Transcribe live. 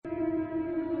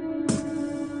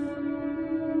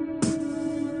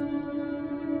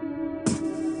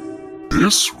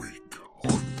This week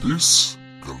on This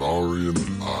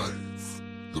Galarian Live,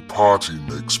 the party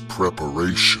makes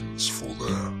preparations for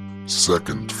their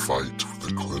second fight with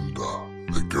the Glinda,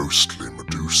 the ghostly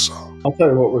Medusa. I'll tell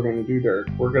you what we're going to do, Derek.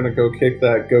 We're going to go kick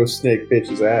that ghost snake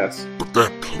bitch's ass. But their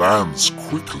plans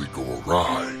quickly go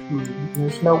awry.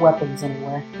 There's no weapons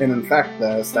anywhere. And in fact,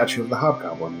 the statue of the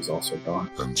Hobgoblin is also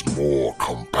gone. And more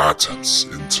combatants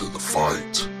into the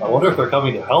fight. I wonder if they're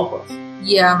coming to help us.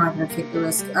 Yeah, I'm not gonna take the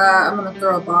risk. I'm gonna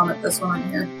throw a bomb at this one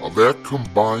here. Are their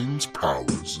combined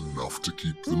powers enough to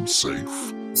keep them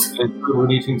safe? In true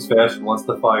Looney Tunes fashion, once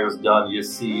the fire's done, you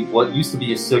see what used to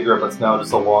be a cigarette that's now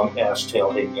just a long ash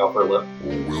tail hanging off her lip.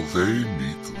 Or will they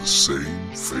meet the same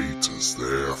fate as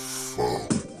their foe?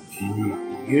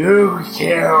 You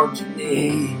killed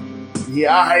me. The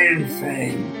Iron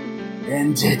Fang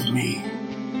ended me.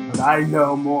 But I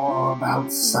know more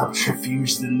about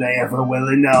subterfuge than they ever will,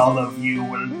 and all of you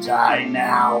will die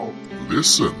now.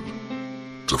 Listen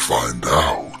to find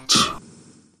out.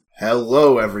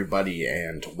 Hello, everybody,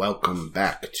 and welcome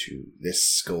back to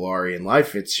This Galarian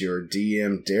Life. It's your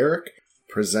DM, Derek,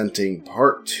 presenting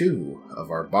part 2 of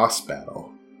our boss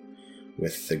battle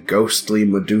with the ghostly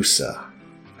Medusa.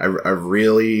 I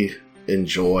really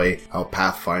enjoy how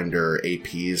Pathfinder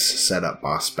APs set up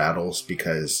boss battles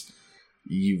because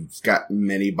you've got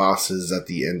mini bosses at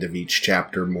the end of each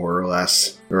chapter, more or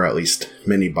less, or at least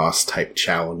mini boss type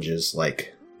challenges,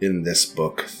 like in this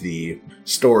book, the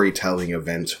storytelling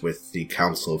event with the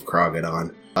Council of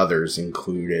Krogadon. Others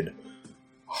included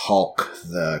Hulk,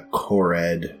 the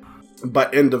Kored,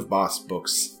 but end of boss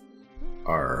books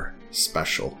are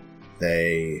special.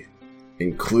 They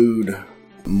include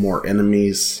more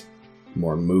enemies,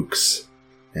 more mooks,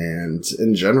 and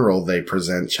in general, they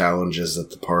present challenges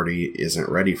that the party isn't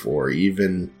ready for,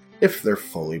 even if they're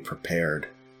fully prepared.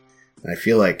 And I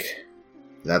feel like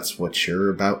that's what you're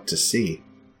about to see.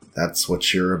 That's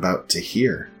what you're about to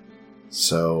hear.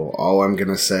 So all I'm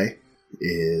gonna say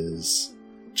is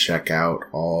check out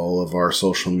all of our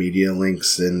social media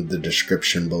links in the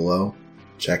description below.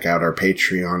 Check out our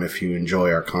Patreon if you enjoy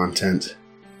our content.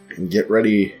 And get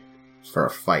ready for a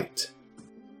fight.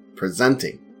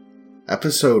 Presenting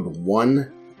Episode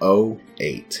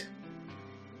 108,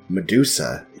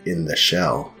 Medusa in the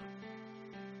Shell.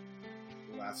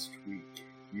 Last week,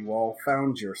 you all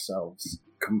found yourselves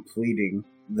completing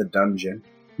the dungeon,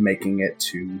 making it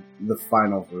to the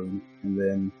final room, and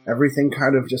then everything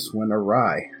kind of just went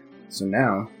awry. So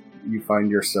now, you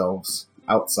find yourselves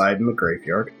outside in the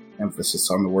graveyard, emphasis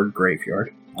on the word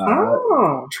graveyard,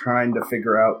 trying to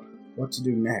figure out what to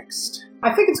do next.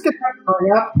 I think it's good time to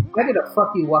hurry up. I did a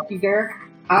fuck you wucky, Derek.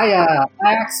 I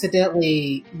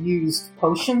accidentally used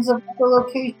potions of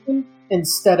echolocation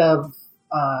instead of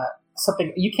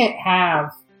something. You can't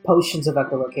have potions of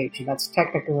echolocation. That's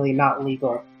technically not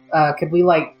legal.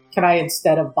 Can I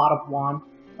instead of bottom wand?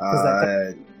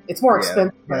 It's more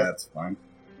expensive. Yeah, that's fine.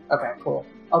 Okay, cool.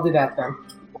 I'll do that then.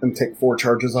 And take 4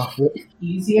 charges off it.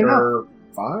 Easy enough. Or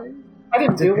 5? I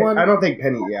didn't do one. I don't think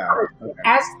Penny, Okay.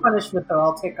 As punishment, though,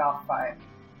 I'll take off 5.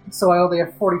 So I only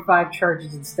have 45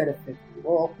 charges instead of 50.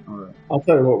 Well, Alright. I'll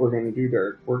tell you what we're going to do,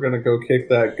 Derek. We're going to go kick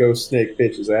that ghost snake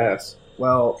bitch's ass.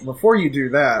 Well, before you do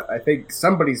that, I think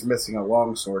somebody's missing a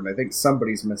longsword, and I think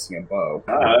somebody's missing a bow.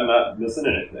 I'm not missing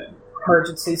anything.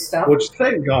 emergency stuff. Which,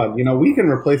 thank God, we can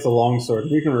replace a longsword,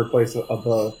 we can replace a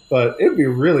bow, but it'd be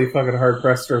really fucking hard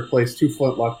pressed to replace 2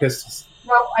 flintlock pistols.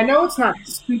 Well, I know it's not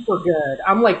super good.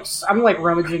 I'm like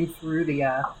rummaging through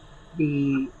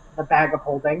the bag of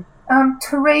holding.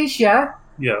 Teresia.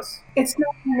 Yes. It's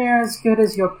not near as good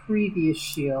as your previous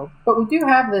shield, but we do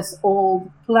have this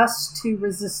old +2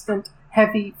 resistant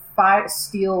heavy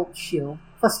steel shield.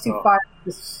 +2 fire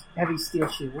this heavy steel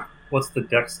shield. What's the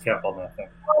dex cap on that thing?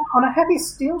 On a heavy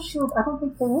steel shield, I don't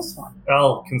think there is one.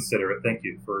 I'll consider it. Thank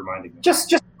you for reminding me.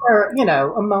 Just for,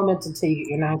 a moment until you get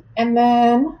your knife. And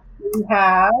then we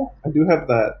have... I do have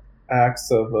that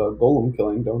axe of golem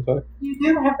killing, don't I? You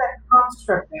do have that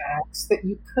construct axe that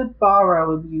you could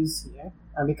borrow and use here.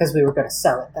 Because we were going to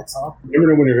sell it, that's all. You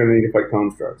never know when you're going to need to fight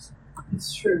constructs.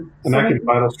 It's true. And I can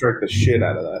vital strike the shit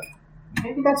out of that.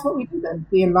 Maybe that's what we do then.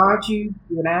 We enlarge you,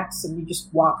 do an axe, and you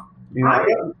just walk.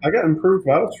 I got improved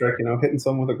vital strike, hitting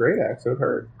someone with a great axe would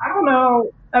hurt. I don't know.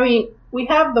 We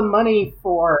have the money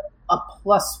for a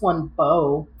 +1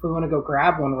 bow if we want to go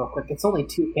grab one real quick. It's only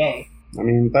 2K.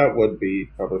 That would be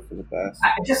probably for the best.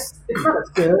 It's not as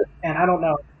good, and I don't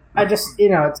know. It's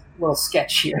a little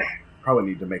sketchier. Probably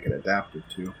need to make it adaptive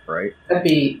too, right? That'd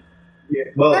be... Yeah,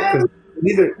 well, because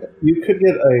you could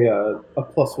get a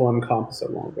 +1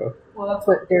 composite longbow. Well, that's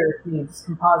what Derek needs.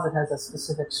 Composite has a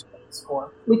specific strength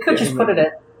score. We could just put it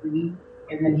at 3,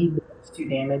 and then he would 2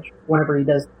 damage whenever he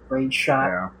does the rage shot.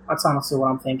 Yeah. That's honestly what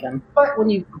I'm thinking. But when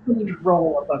you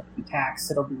roll a bunch of attacks,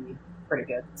 it'll be pretty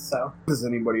good. So Does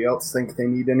anybody else think they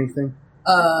need anything?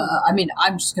 I mean,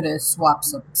 I'm just gonna swap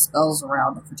some spells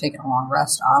around if we're taking a long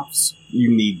rest, ops.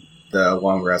 You need the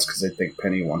long rest because I think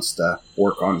Penny wants to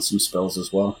work on some spells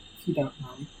as well. if you don't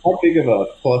mind. How big of a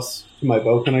plus to my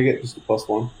bow can I get? Just a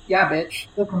 +1? Yeah, bitch.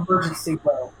 The emergency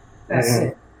bow. That's Yeah.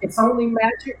 it. It's only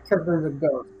magic because there's a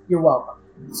ghost. You're welcome.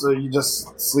 So you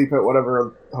just sleep at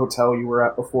whatever hotel you were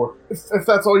at before. If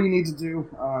that's all you need to do,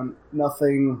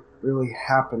 nothing really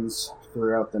happens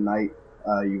throughout the night.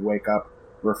 You wake up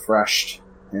refreshed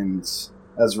and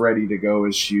as ready to go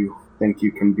as you think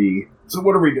you can be. So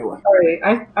what are we doing?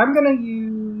 Alright, I'm gonna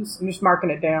use, I'm just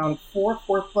marking it down, 4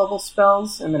 4th level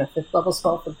spells and then a 5th level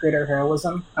spell for greater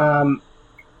heroism.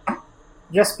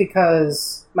 Just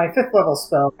because my 5th level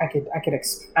spell,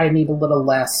 I need a little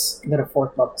less than a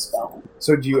 4th level spell.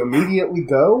 So do you immediately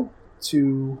go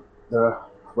to the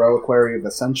Reliquary of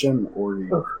Ascension, or do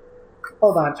you...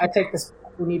 Hold on, I take this,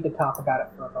 we need to talk about it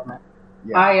for a moment.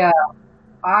 Yeah.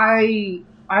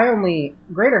 I only,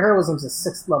 greater heroism's a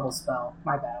 6th level spell,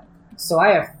 my bad. So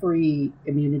I have 3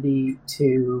 immunity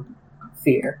to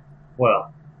fear.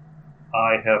 Well,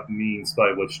 I have means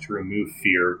by which to remove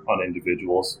fear on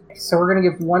individuals. So we're going to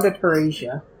give 1 to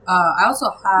Teresia. I also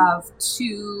have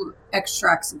 2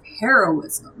 extracts of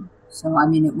heroism. So, I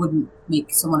mean, it wouldn't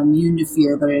make someone immune to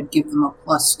fear, but it'd give them a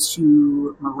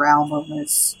 +2 morale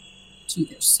bonus to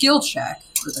their skill check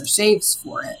or their saves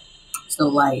for it. So,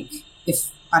 like,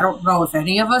 if I don't know if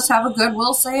any of us have a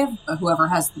goodwill save, but whoever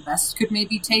has the best could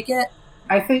maybe take it.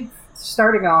 I think,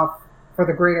 starting off, for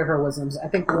the greater heroisms, I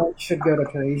think 1 should go to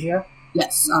Teresia.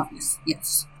 Yes, obvious.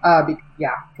 Yes.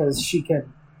 Because she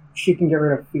can get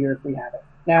rid of fear if we have it.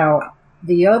 Now,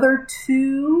 the other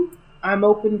 2, I'm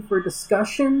open for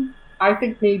discussion. I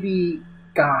think maybe,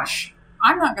 gosh.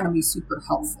 I'm not going to be super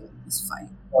helpful in this fight.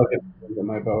 Okay,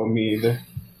 my bow, me either.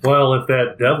 Well, if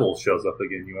that devil shows up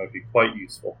again, you might be quite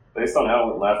useful. Based on how it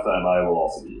went last time, I will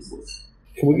also be useless.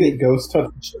 Can we get ghost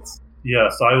touch?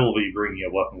 Yes, I will be bringing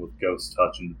a weapon with ghost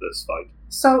touch into this fight.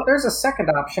 So there's a second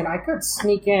option. I could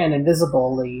sneak in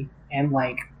invisibly and,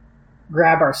 like,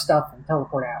 grab our stuff and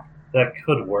teleport out. That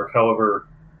could work. However,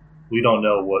 we don't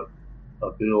know what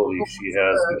ability she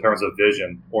has in terms of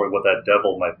vision, or what that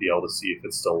devil might be able to see if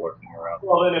it's still lurking around.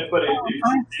 Well, then if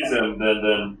she sees him,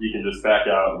 then you can just back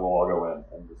out and we'll all go in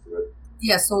and just do it.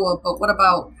 Yeah, so, but what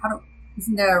about,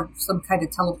 isn't there some kind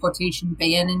of teleportation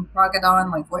ban in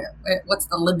Krogadon? Like, what's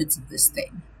the limits of this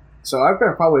thing? So I've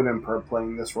probably been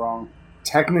playing this wrong.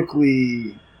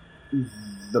 Technically,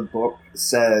 the book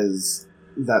says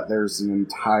that there's an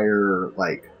entire,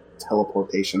 like,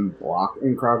 teleportation block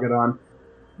in Krogadon,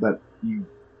 but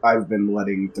I've been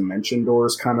letting dimension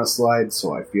doors kind of slide,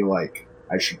 so I feel like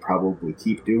I should probably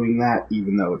keep doing that,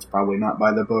 even though it's probably not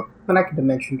by the book. Then I could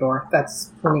dimension door.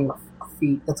 That's plenty of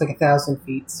feet. That's like 1,000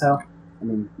 feet, so... I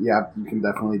mean, yeah, you can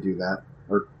definitely do that,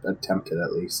 or attempt it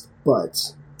at least.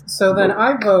 But... So then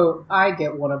I vote I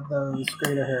get one of those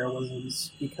greater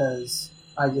heroisms, because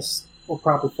I just will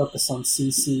probably focus on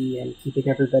CC and keeping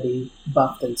everybody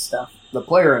buffed and stuff. The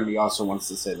player in me also wants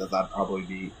to say that that'd probably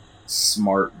be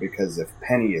smart, because if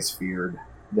Penny is feared,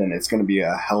 then it's going to be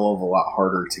a hell of a lot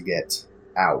harder to get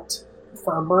out.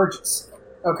 For emergency.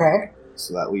 Okay.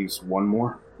 So that leaves 1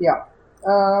 more. Yeah.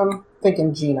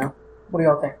 Thinking Gina. What do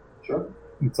y'all think? Sure.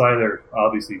 It's either,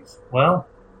 obviously, well,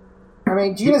 I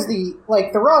mean, Gina's the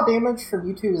raw damage from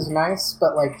you 2 is nice,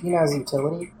 but, like, Gina has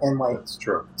utility, and, like, it's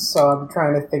true. so I'm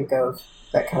trying to think of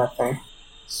that kind of thing.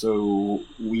 So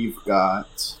we've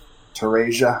got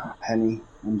Teresia, Penny,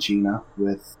 and Gina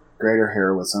with greater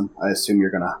heroism. I assume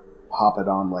you're going to pop it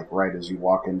on, like, right as you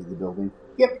walk into the building.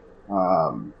 Yep.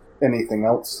 Anything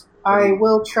else? I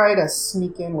will try to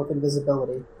sneak in with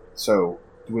invisibility. So,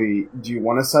 do you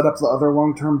want to set up the other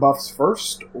long-term buffs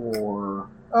first, or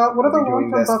What other are we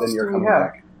doing long-term this, buffs then you're do we coming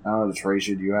have? back? I don't know,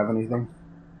 Teresia, do you have anything?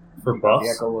 For You got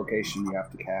buffs? the echolocation you have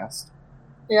to cast.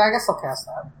 Yeah, I guess I'll cast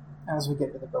that as we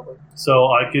get to the building. So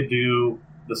I could do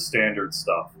the standard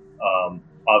stuff.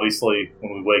 Obviously,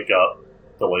 when we wake up,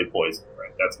 delay poison,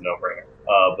 right? That's a no-brainer.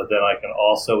 But then I can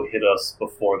also hit us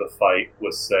before the fight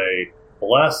with, say,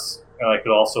 Bless, and I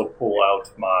could also pull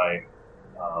out my...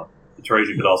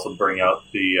 Teresia could also bring out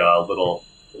the little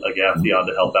Agathion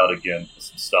to help out again with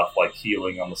some stuff like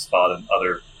healing on the spot and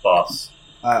other buffs.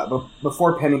 But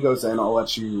before Penny goes in, I'll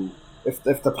let you... If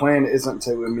the plan isn't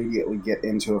to immediately get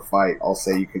into a fight, I'll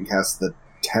say you can cast the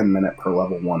 10-minute per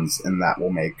level ones, and that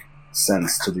will make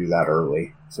sense to do that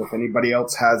early. So if anybody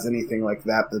else has anything like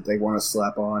that they want to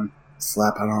slap it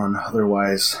on.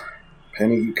 Otherwise,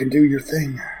 Penny, you can do your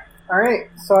thing. Alright,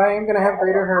 so I am going to have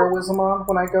greater heroism on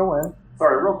when I go in.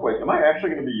 Sorry, real quick. Am I actually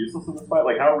going to be useless in this fight?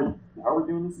 Like, how are we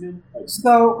doing this again? Like,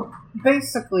 So,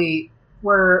 basically,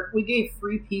 we gave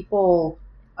 3 people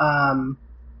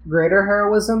greater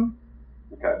heroism,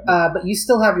 okay. but you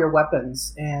still have your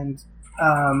weapons, and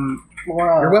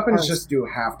Laura... Your weapons just do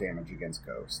half damage against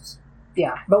ghosts.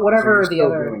 Yeah, but whatever So the you're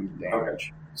still other... doing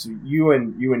damage. So you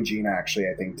and Gina actually,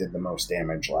 I think, did the most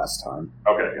damage last time.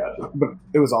 Okay, gotcha. But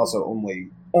it was also only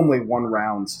 1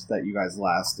 round that you guys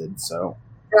lasted, so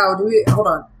No, hold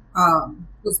on.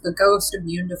 Was the ghost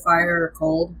immune to fire or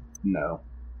cold? no.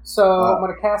 So I'm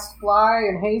going to cast Fly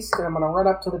and Haste, and I'm going to run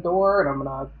up to the door, and I'm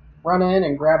going to run in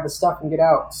and grab the stuff and get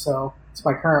out. So it's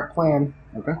my current plan.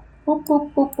 Okay. Boop,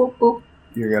 boop, boop, boop, boop.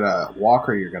 You're gonna walk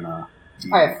or you're gonna...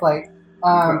 I have Flight.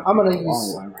 I'm going to use...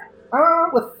 Long way.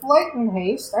 With Flight and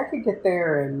Haste, I could get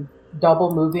there in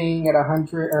double moving at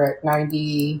 100 or at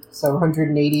 90, so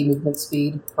 180 movement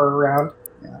speed per round.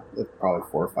 Yeah, it's probably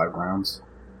 4 or 5 rounds.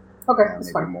 Okay, Yeah, that's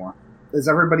maybe fine. more. Is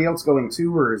everybody else going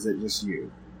too, or is it just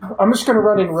you? I'm just going to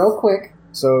run in real quick,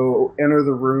 So enter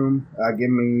the room. Give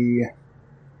me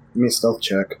a stealth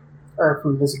check. or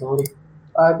from visibility.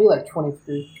 It'd be like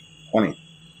 23. 20.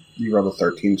 You rolled a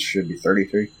 13, should be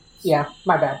 33. Yeah,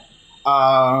 my bad.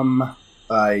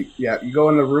 Yeah, you go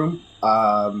in the room.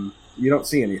 You don't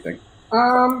see anything.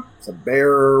 It's a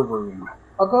bare room.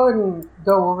 I'll go ahead and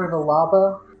go over the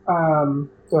lava.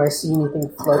 Do I see anything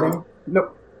floating?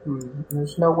 Nope.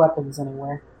 There's no weapons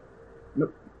anywhere.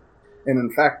 And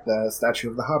in fact, the statue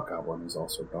of the hobgoblin is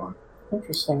also gone.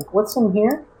 Interesting. What's in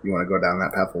here? You want to go down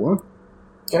that path alone?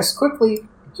 Just quickly,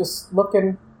 just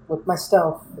looking with my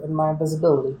stealth and my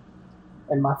invisibility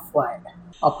and my flag.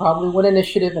 I'll probably win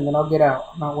initiative and then I'll get out.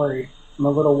 I'm not worried. I'm a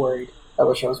little worried. I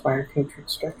wish I was my arcane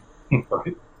trickster.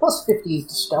 Right. Plus 50 to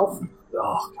stealth.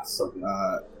 Oh, that's so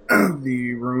good.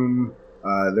 The room,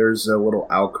 there's a little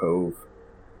alcove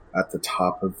at the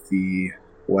top of the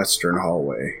western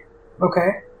hallway.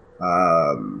 Okay.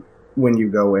 When you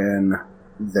go in,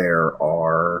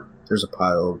 there's a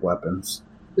pile of weapons.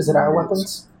 Is it our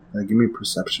weapons? Give me a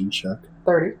perception check.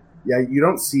 30. Yeah, you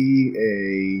don't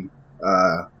see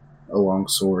a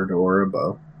longsword or a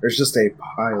bow. There's just a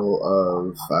pile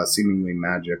of seemingly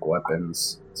magic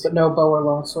weapons. But no bow or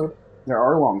longsword. There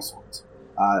are longswords.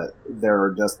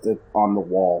 They're just on the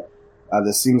wall.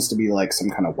 This seems to be like some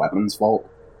kind of weapons vault.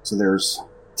 So there's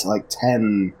like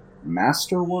 10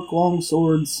 masterwork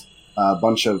longswords, a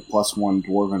bunch of +1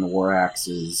 dwarven war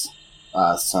axes,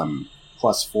 some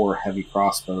 +4 heavy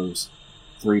crossbows,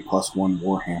 3 +1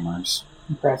 warhammers.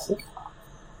 Impressive.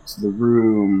 So the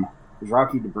room, there's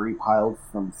rocky debris piled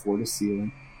from floor to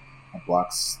ceiling that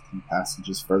blocks the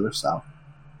passages further south.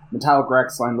 Metallic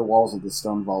racks line the walls of the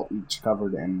stone vault, each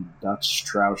covered in Dutch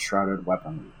shrouded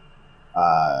weaponry.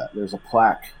 There's a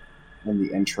plaque in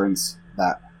the entrance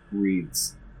that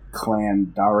reads,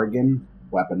 Clan Darrigan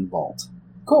Weapon Vault.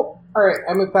 Cool. Alright,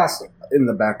 I move past it. In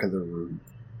the back of the room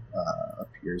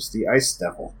appears the Ice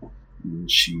Devil. And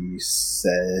she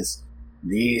says,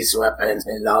 These weapons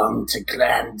belong to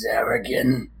Clan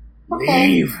Darrigan. Okay.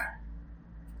 Leave.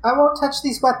 I won't touch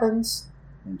these weapons.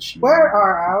 and she... Where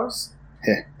are ours?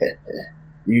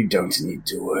 You don't need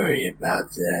to worry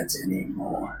about that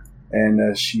anymore.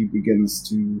 And she begins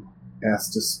to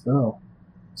cast a spell.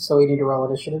 So we need to roll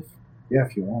initiative. Yeah,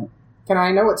 if you want. Can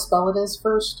I know what spell it is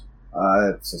first?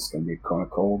 It's just going to be kind of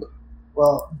cold.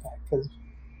 Well, because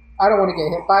I don't want to get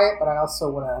hit by it, but I also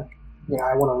want to,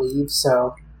 I want to leave,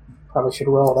 so probably should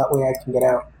roll. That way I can get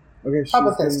out. Okay, How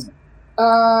about this?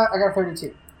 I got a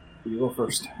 32. You go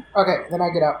first. Okay, then I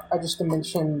get out. I just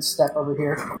dimension step over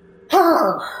here.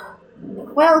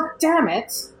 Well, damn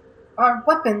it. Our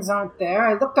weapons aren't there.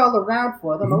 I looked all around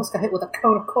for them. I almost got hit with a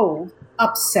cone of cold.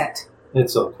 Upset.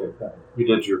 It's okay, Pat. You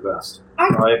did your best. I-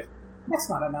 Right? That's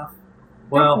not enough.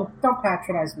 Well, Don't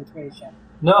patronize me, Trajan.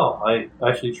 no, I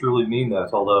actually truly mean that,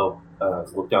 although,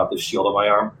 look down at the shield on my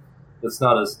arm. It's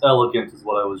not as elegant as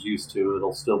what I was used to.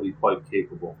 It'll still be quite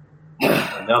capable.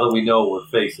 And now that we know what we're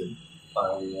facing,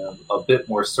 I am a bit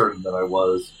more certain than I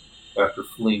was after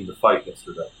fleeing the fight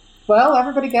yesterday. Well,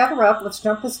 everybody gather up. Let's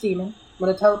jump this demon. I'm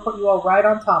going to teleport you all right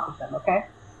on top of them, okay?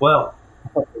 Well,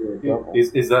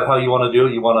 is that how you want to do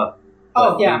it? You want to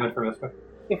Oh, yeah. demon from this way?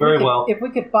 Very well. If we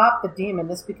could bop the demon,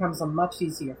 this becomes a much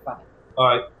easier fight. All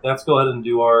right, let's go ahead and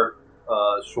do our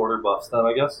shorter buffs then,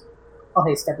 I guess. I'll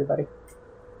haste everybody.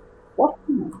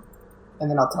 And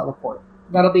then I'll teleport.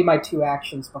 That'll be my 2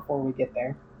 actions before we get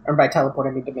there. Or by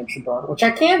teleporting me Dimension Door, which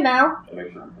I can now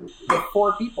with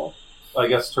 4 people. I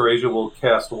guess Teresia will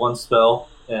cast one spell,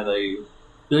 and a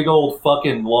big old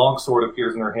fucking longsword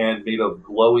appears in her hand made of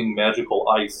glowing magical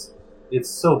ice. It's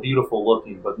so beautiful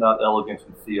looking, but not elegant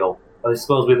in feel. I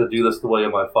suppose we have to do this the way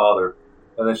of my father.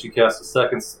 And then she casts a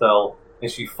second spell,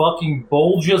 and she fucking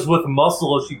bulges with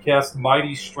muscle as she casts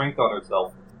Mighty Strength on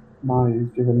herself. You're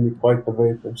giving me quite the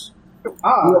vapors.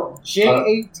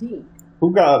 J18.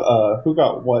 Who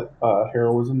got what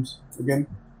heroisms again?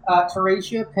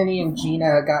 Teresia, Penny, and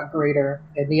Gina got greater,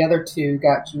 and the other two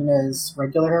got Gina's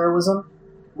regular heroism,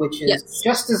 which is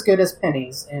just as good as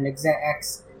Penny's, and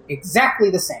exactly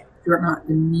the same. You're not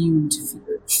immune to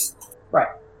fear. Right.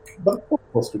 But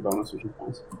plus 2 bonus, which is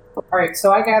nice. Alright,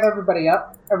 so I gather everybody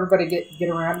up. Everybody get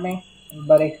around me.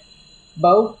 Everybody.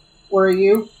 Bo, where are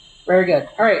you? Very good.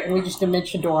 Alright, and we just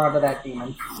dimension door onto that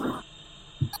demon.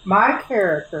 My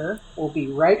character will be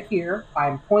right here.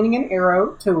 I'm pointing an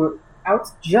arrow to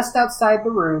just outside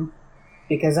the room,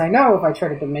 because I know if I try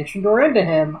to dimension door into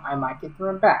him, I might get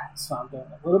thrown back. So I'm going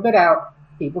a little bit out.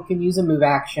 People can use a move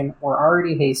action. We're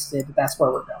already hasted. That's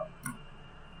where we're going.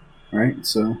 Alright,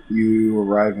 so you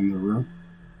arrive in the room.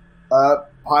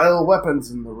 Pile of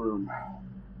weapons in the room.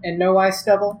 And no ice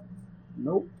devil?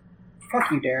 Nope.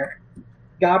 Fuck you, Derek.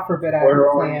 God forbid I have a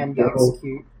plan to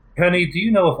execute. Penny, do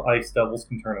you know if ice devils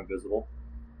can turn invisible?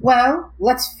 Well,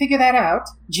 let's figure that out.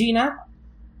 Gina?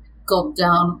 Gulp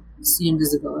down, see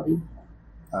invisibility.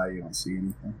 You don't see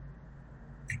anything.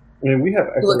 I mean, we have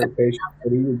echolocation,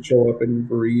 but he would show up in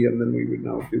Bree, and then we would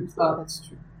know who's there. Oh, that's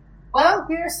true. Well,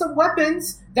 here's some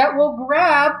weapons that we'll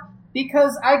grab,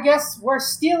 because I guess we're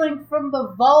stealing from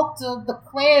the vault of the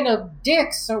clan of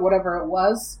Dicks, or whatever it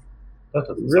was. That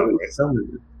doesn't Really? sound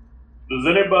right. Does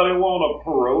anybody want a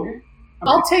pierogi?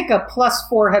 I'll take a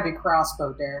 +4 heavy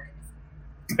crossbow, Derek.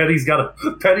 Penny's got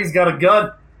a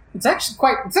gun. It's actually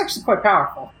quite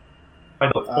powerful. I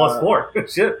know, it's +4.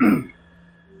 Shit.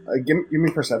 Give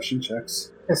me perception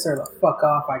checks. Piss her the fuck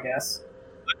off, I guess.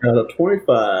 I got a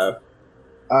 25.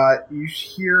 You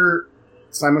hear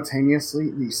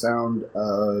simultaneously the sound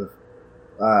of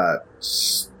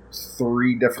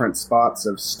 3 different spots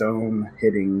of stone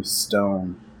hitting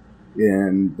stone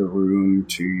in the room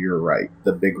to your right.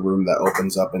 The big room that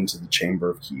opens up into the Chamber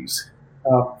of Keys.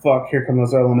 Oh, fuck, here come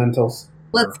those elementals.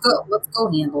 Let's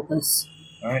go handle this.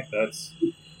 Alright,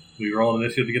 we roll an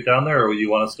initiative to get down there, or you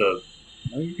want us to...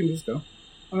 No, you can just go.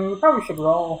 I mean, we probably should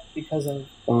roll because of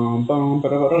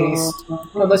haste. Haste.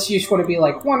 Unless you just want to be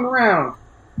like, 1 round.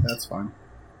 That's fine.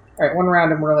 Alright, 1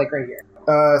 round and we're like right here.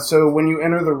 So when you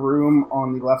enter the room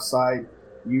on the left side,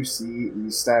 you see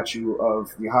the statue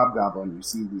of the Hobgoblin, you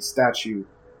see the statue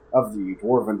of the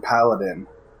Dwarven Paladin,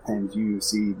 and you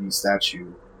see the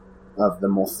statue of the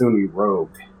Molthuni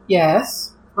Rogue.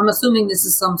 Yes. I'm assuming this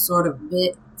is some sort of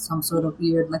bit, some sort of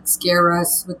weird, like, scare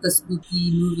us with the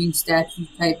spooky moving statue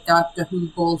type Doctor Who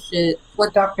bullshit.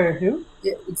 What Doctor Who?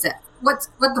 Yeah, exactly. What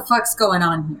the fuck's going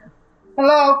on here?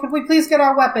 Hello, could we please get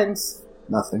our weapons?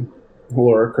 Nothing.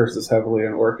 Laura curses heavily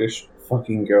on orcish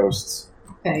fucking ghosts.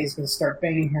 And he's going to start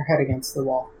banging her head against the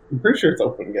wall. I'm pretty sure it's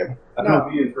open again. I don't know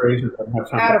if he is raging. I don't have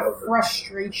time Out to of open.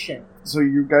 frustration. So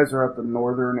you guys are at the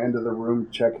northern end of the room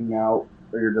checking out,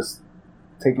 or you're just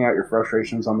taking out your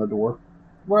frustrations on the door?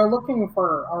 We're looking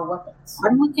for our weapons.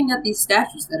 I'm looking at these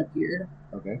statues that appeared.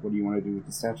 Okay, what do you want to do with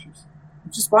the statues?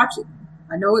 Just watch it.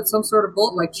 I know it's some sort of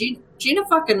bull. Like, Gina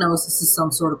fucking knows this is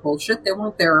some sort of bullshit. They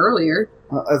weren't there earlier.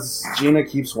 As Gina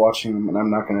keeps watching them, and I'm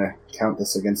not going to count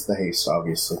this against the haste,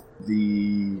 obviously.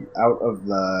 Out of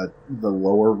the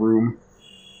lower room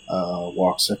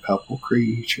walks a couple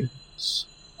creatures,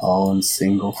 all in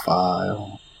single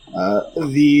file.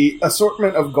 The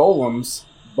assortment of golems,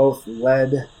 both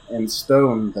lead and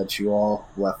stone, that you all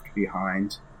left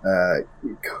behind,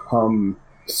 come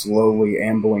slowly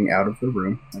ambling out of the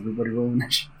room. Everybody roll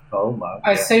initiative. Oh my God.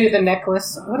 I say to the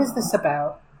necklace, what is this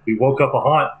about? We woke up a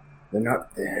haunt.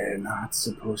 They're not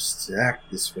supposed to act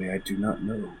this way. I do not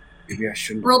know. Maybe I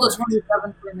shouldn't. Rolled a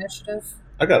 27 for initiative.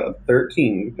 I got a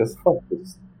 13 because fuck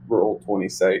this roll 20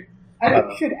 sake.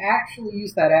 I should actually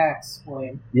use that axe,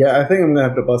 William. Yeah, I think I'm gonna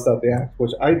have to bust out the axe,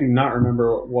 which I do not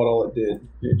remember what all it did.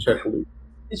 Check loot.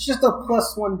 It's just a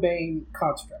 +1 Bane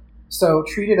construct. So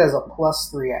treat it as a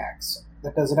 +3 axe.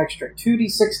 That does an extra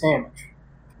 2d6 damage.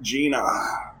 Gina,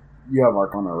 you have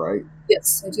Arcana, right?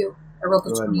 Yes, I do. I rolled a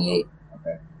Go ahead and roll. 28.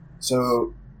 Okay.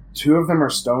 So 2 of them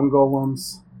are stone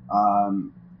golems.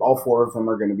 All 4 of them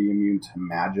are going to be immune to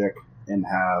magic and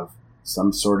have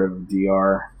some sort of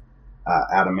DR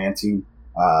adamantine.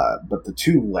 But the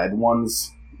 2 lead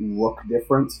ones look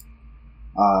different.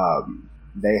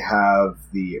 They have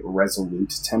the Resolute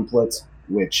template,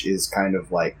 which is kind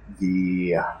of like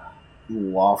the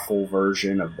lawful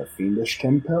version of the Fiendish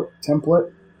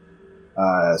template.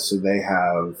 So they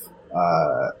have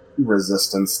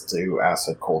resistance to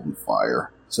acid, cold, and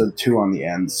fire. So the two on the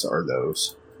ends are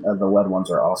those. The lead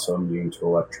ones are also immune to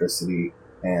electricity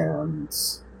and,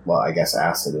 well, I guess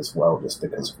acid as well, just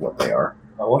because of what they are.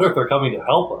 I wonder if they're coming to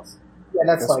help us. Yeah,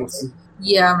 that's Guess like we'll see.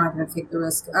 Yeah, I'm not going to take the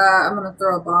risk. I'm going to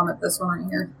throw a bomb at this one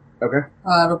right here. Okay.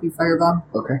 It'll be firebomb.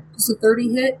 Okay. Does a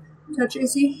 30 hit touch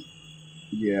AC?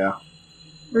 Yeah.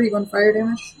 31 fire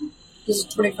damage. Does a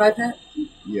 25 hit?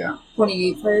 Yeah.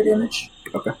 28 fire damage.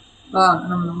 Okay.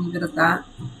 And I'm going to leave it at that.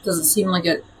 Does it seem like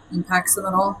it impacts them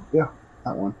at all?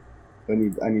 That one. I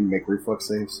need to make reflex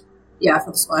saves. Yeah,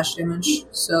 for the splash damage.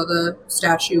 So the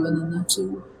statue and then the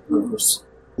two rovers.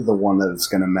 The one that it's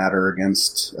going to matter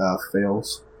against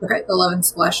fails. Okay, 11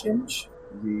 splash damage.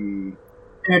 And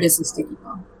And it is a sticky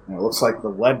bomb. it looks like the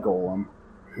lead golem,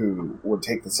 who would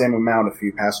take the same amount if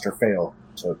you passed or fail,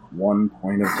 took 1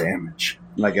 point of damage.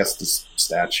 And I guess the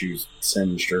statue's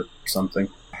singed or something.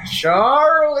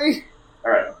 Charlie!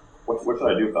 Alright, what should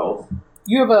I do, fellas?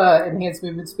 You have a enhanced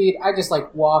movement speed. I just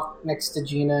like walk next to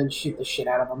Gina and shoot the shit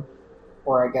out of them.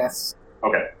 Or I guess.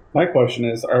 Okay. My question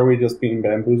is, are we just being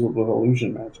bamboozled with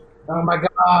illusion magic? Oh my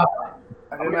god.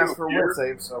 I didn't ask for a will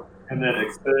save, so... And then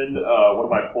expend one of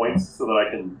my points so that I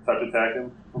can touch attack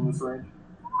him from this range.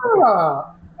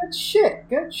 Oh, good shit.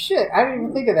 Good shit. I didn't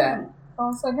even think of that. I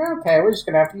was like, okay, we're just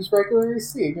gonna have to use regular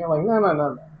AC. And you're like,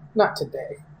 no. Not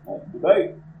today.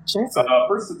 Today, Chance.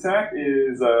 first attack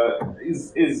is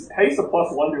haste a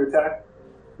 +1 to attack?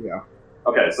 Yeah.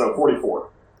 Okay, so 44.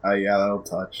 Yeah, that'll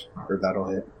touch. Or that'll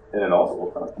hit. And it also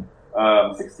will touch.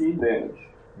 16 damage.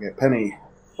 Okay, Penny.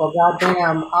 Well,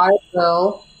 goddamn, I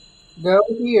will go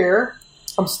here.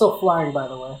 I'm still flying, by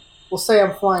the way. We'll say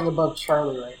I'm flying above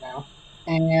Charlie right now.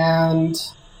 And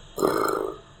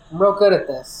I'm real good at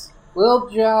this. We'll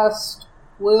do,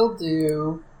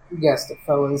 you guessed it,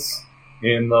 fellas.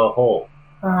 In the hole.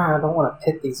 I don't want to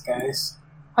pit these guys.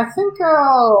 I think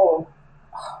I'll...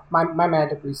 My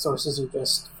magic resources are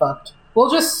just fucked. We'll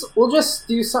just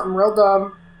do something real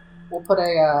dumb. We'll put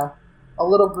a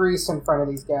little grease in front of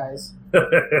these guys.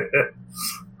 Real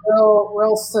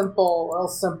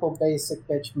simple, basic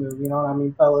bitch move. You know what I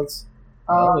mean, fellas?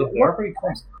 They're pretty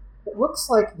close. It looks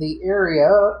like the area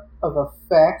of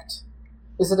effect.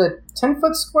 Is it a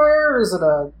 10-foot square, or is it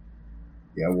a...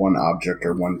 Yeah, one object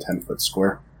or 1 10-foot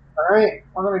square. Alright,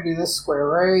 I'm going to do this square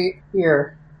right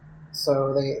here.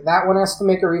 So that one has to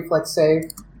make a reflex save.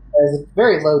 It's a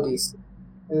very low DC.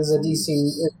 It is a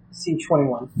DC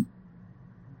 21.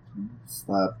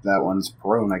 That one's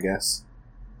prone, I guess.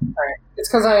 Alright, it's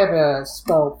because I have a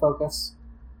spell focus.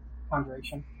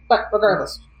 Conjuration. But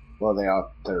regardless, Well,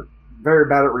 they're very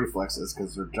bad at reflexes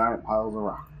because they're giant piles of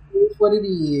rock. here's what it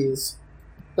is.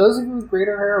 Those of you with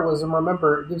greater heroism,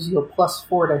 remember, it gives you a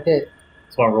 +4 to hit.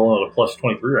 So I'm rolling at a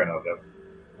 +23 right now, Kevin.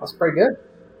 That's pretty good.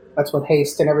 That's with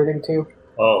haste and everything, too.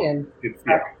 Oh, And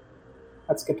yeah.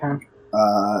 that's a good time.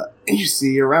 You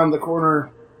see around the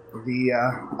corner, the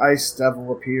ice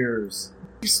devil appears.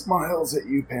 He smiles at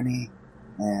you, Penny,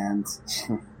 and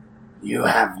You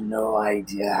have no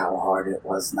idea how hard it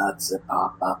was not to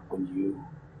pop up when you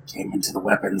came into the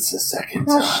weapons the second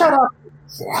Oh, time. shut up!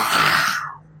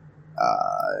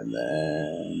 and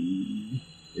then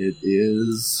it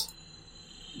is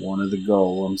one of the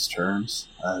golem's turns.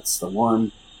 That's the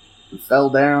one who fell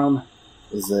down.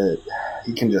 Is it?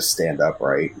 He can just stand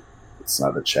upright. It's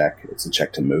not a check. It's a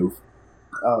check to move.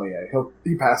 Oh yeah,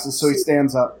 he passes, so he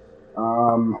stands up.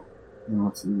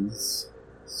 What's his?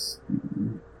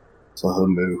 So he'll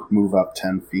move up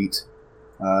 10 feet.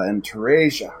 And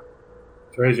Teresia.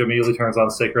 Teresia immediately turns on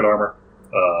Sacred Armor.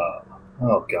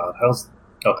 Oh god,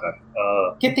 okay.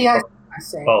 Get the ice, I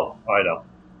say. Oh, I know.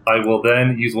 I will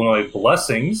then use one of my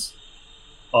blessings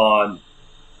on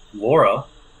Laura.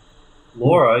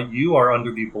 Laura, you are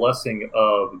under the blessing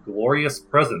of Glorious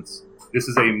Presence. This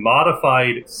is a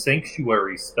modified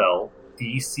Sanctuary spell,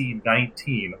 DC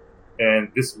 19.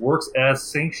 And this works as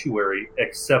Sanctuary,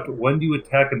 except when you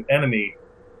attack an enemy,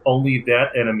 only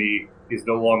that enemy is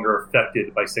no longer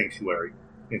affected by Sanctuary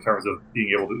in terms of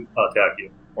being able to attack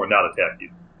you, or not attack you.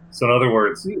 So in other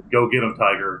words, go get them,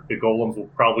 Tiger. The golems will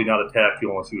probably not attack you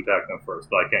unless you attack them first,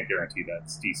 but I can't guarantee that.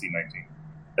 It's DC 19.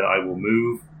 And I will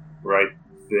move right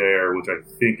there, which I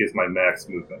think is my max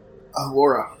movement.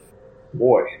 Laura.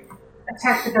 Boy.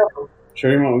 Attack the devil. Sure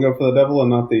you want to go for the devil and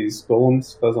not these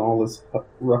golems causing all this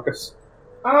ruckus?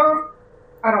 I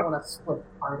don't want to split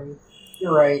the party.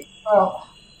 You're right. Well,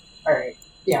 alright.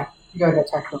 Yeah, you go ahead and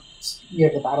attack them. You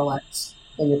have the battle axe,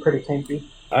 and you're pretty tanky.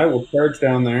 I will charge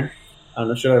down there. I don't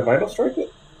know, should I Vital Strike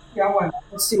it? Yeah, why not?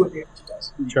 Let's see what the damage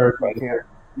does. Charge by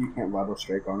You can't Vital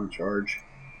Strike on a charge.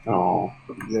 Oh.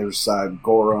 There's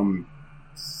Gorham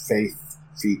Faith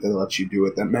feat that lets you do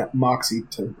it. That Moxie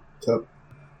to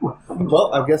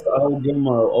Well, I guess I'll give him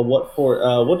a what for.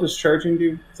 What does charging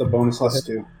do? It's a bonus.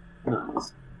 +2.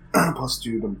 Nice.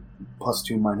 +2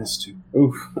 -2.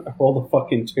 Oof! I rolled a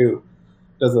fucking 2.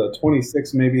 Does a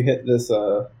 26 maybe hit this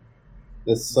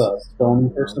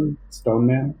stone person, stone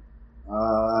man?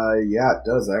 Yeah, it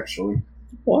does actually.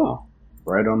 Wow,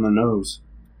 Right on the nose.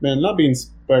 man, not being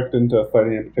spec'd into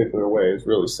fighting in a particular way is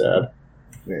really sad.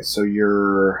 Okay, so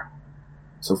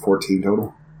 14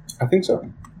 total. I think so.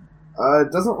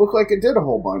 It doesn't look like it did a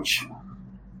whole bunch.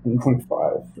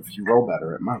 1.5. If you roll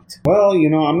better, it might. Well,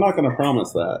 I'm not going to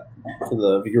promise that to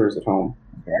the viewers at home.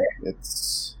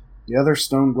 It's the other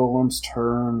stone golem's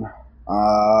turn.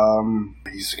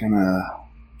 He's gonna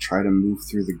try to move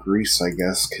through the grease, I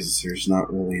guess, because there's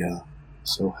not really a...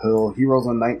 So he rolls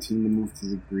a 19 to move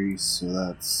through the grease, so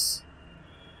that's...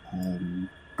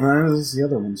 this is the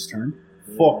other one's turn.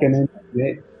 Fucking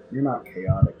NBA. You're not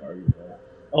chaotic, are you,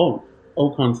 though?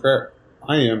 Oh, contraire.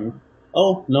 I am...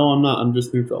 Oh, no, I'm not. I'm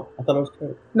just neutral. I thought I was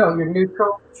chaotic. No, you're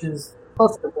neutral, which is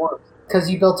close to work. Because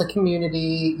you built a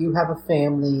community, you have a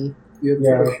family, you have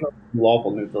traditional... I'm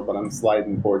lawful neutral, but I'm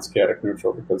sliding towards chaotic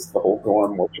neutral because the whole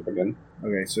Gorm worship again.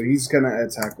 Okay, so he's gonna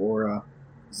attack Aura.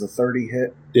 Is a 30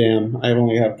 hit? Damn, I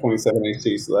only have 27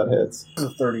 AC, so that hits. It's a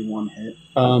 31 hit.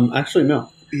 Actually, no.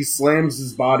 He slams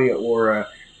his body at Aura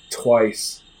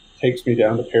twice. Takes me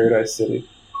down to Paradise City.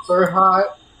 Very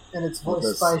hot, and it's voiced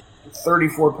That's by...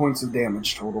 34 points of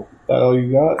damage total. That all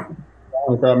you got?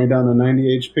 It brought me down to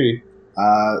 90 HP.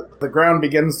 The ground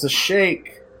begins to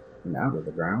shake. And out of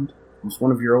the ground is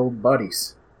one of your old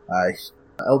buddies.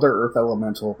 Elder Earth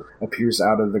Elemental appears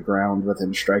out of the ground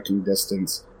within striking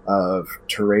distance of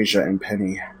Teresia and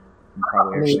Penny. And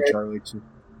probably actually Charlie too.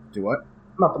 Do what?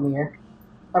 I'm up in the air.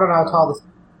 I don't know how tall this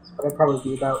is, but I'd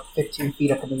probably be about 15 feet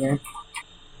up in the air.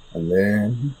 And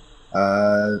then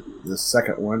the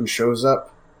second one shows up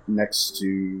next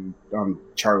to on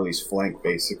Charlie's flank,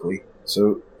 basically.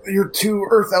 So your two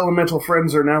Earth Elemental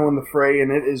friends are now in the fray,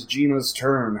 and it is Gina's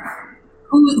turn.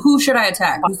 Who should I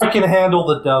attack? I can handle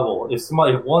the devil. If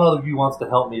one of you wants to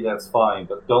help me, that's fine,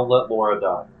 but don't let Laura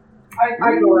die.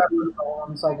 I go after the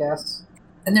golems, I guess.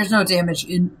 And there's no damage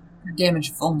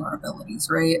vulnerabilities,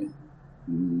 right?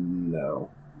 No.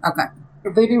 Okay.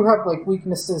 They do have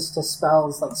weaknesses to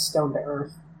spells like Stone to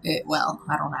Earth. Well,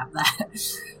 I don't have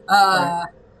that.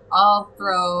 I'll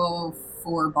throw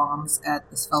 4 bombs at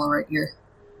this fellow right here.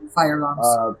 Fire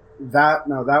bombs.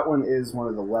 That one is one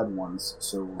of the lead ones,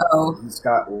 so he's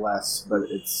got less, but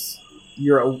it's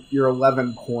your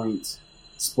 11-point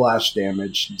splash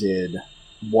damage did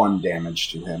 1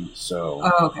 damage to him. So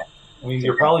okay. I mean,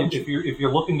 you're probably if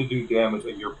you're looking to do damage,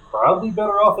 you're probably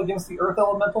better off against the Earth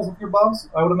Elementals with your bombs.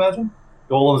 I would imagine.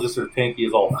 Golems just are tanky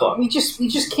as all fuck. We just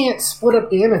can't split up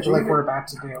damage like we're about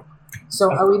to do. So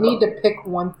we need to pick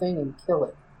one thing and kill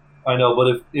it. I know,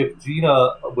 but if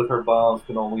Gina with her bombs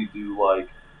can only do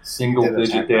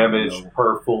single-digit damage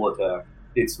per full attack,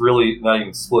 it's really not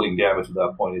even splitting damage at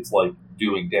that point. It's like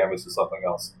doing damage to something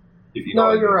else. If you know what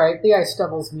I mean. You're right. The Ice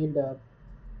Devil's immune to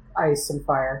ice and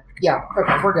fire. Yeah,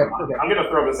 okay, we're good. I'm going to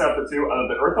throw this out there too.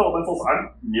 The Earth Elementals, I'm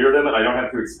near them, and I don't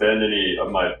have to expend any of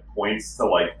my points to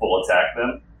full attack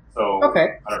them. So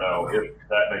okay. I don't know if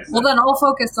that makes sense. Well, then I'll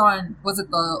focus on, was it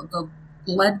the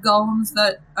lead golems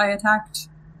that I attacked?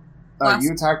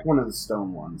 You attacked one of the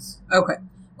stone ones. Okay.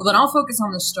 Well, then I'll focus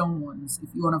on the stone ones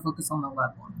if you want to focus on the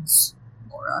lead ones,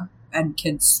 Laura, and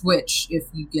can switch if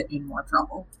you get in more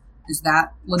trouble. Is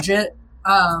that legit?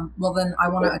 Well, then I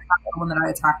want to attack the one that I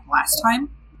attacked last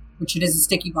time, which it is a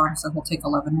sticky bomb, so he'll take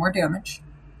 11 more damage.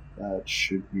 That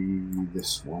should be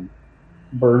this one.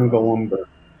 Burn Golem Burn.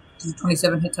 Does a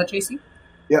 27 hit touch AC?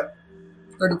 Yep.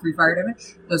 33 fire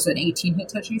damage. Does an 18 hit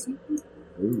touch AC?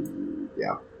 Ooh,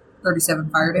 yeah. 37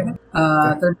 fire damage.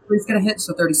 33 is going to hit,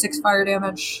 so 36 fire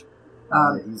damage.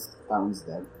 That one's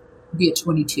dead. Be at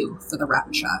 22 for the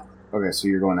rapid shot. Okay, so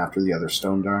you're going after the other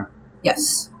stone dar?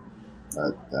 Yes.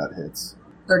 That hits.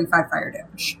 35 fire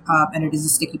damage. And it is a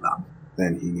sticky bomb.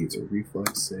 Then he needs a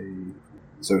reflex save.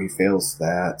 So he fails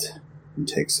that and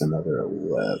takes another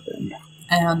 11.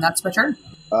 And that's my turn.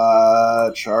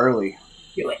 Charlie.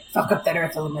 Do it. Fuck up that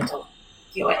Earth Elemental.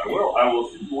 Do it. I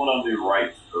will shoot one on the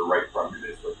right from you,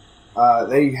 basically.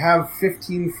 They have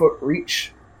 15-foot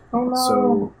reach. Oh no.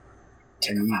 So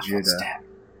take I a need 5-foot you to step.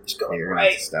 Just go you're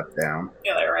right. gonna step down.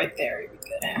 Yeah, they're right there. You'd be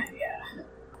good.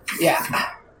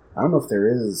 Yeah. I don't know if there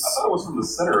is. I thought it was from the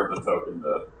center of the token,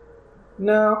 though.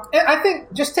 No. I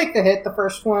think just take the hit, the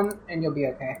first one, and you'll be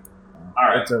okay.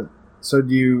 Alright. So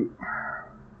do you...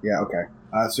 Yeah, okay.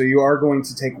 So you are going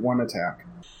to take 1 attack.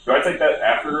 Do I take that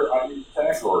after I use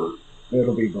attack, or...?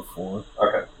 It'll be before.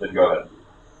 Okay, then go ahead.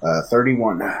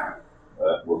 31. That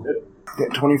will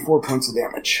Get 24 points of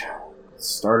damage.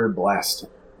 Started blasting.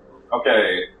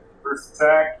 Okay, first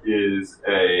attack is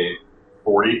a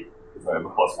 40, because I have a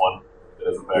 +1.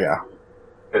 That is a fact. Yeah.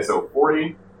 Okay, so 40,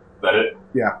 is that it?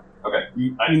 Yeah. Okay.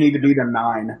 You need to beat a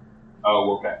 9.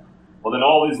 Oh, okay. Well, then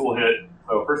all these will hit.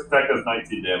 So first attack does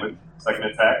 19 damage. Second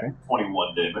attack,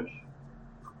 21 damage.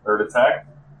 Third attack,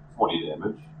 20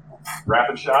 damage.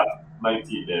 Rapid shot,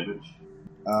 19 damage.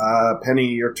 Penny,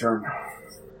 your turn.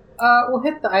 We'll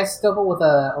hit the ice devil with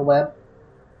a web.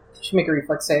 Should make a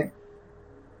reflex save.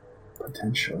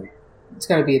 Potentially. It's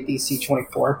going to be a DC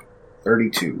 24.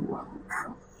 32.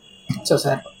 So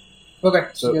sad. Okay,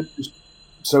 So, good.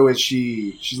 so is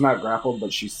she's not grappled,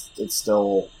 but it's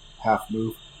still half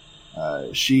move.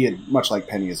 She, much like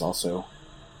Penny, is also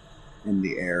in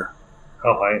the air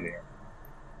How high in the air?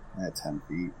 at 10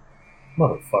 feet.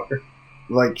 Motherfucker.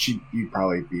 Like, you'd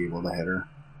probably be able to hit her.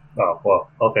 Oh, well,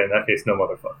 okay, in that case, no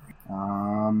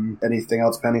motherfucker. Anything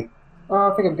else, Penny?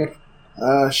 I think I'm good.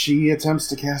 She attempts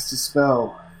to cast a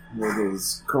spell. It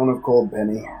is Cone of Cold,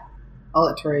 Penny. I'll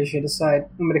let Teresia decide.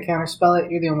 I'm going to counterspell it.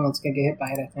 You're the only one that's going to get hit by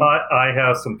it, I think. I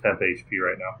have some temp HP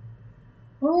right now.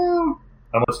 Well,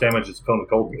 How much damage is Cone of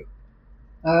Cold do?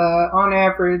 on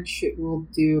average, it will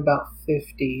do about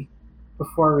 50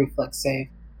 before a reflex save.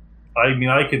 I mean,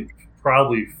 I could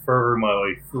probably fervor my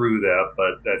way through that,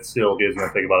 but that still gives me, I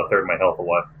think, about a third of my health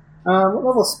away. What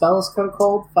level spell is Cone of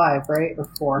Cold? 5, right? Or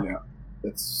 4? Yeah.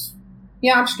 It's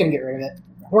Yeah, I'm just going to get rid of it.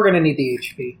 We're going to need the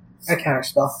HP. A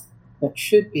counterspell. It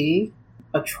should be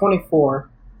a 24.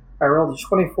 I rolled a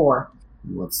 24.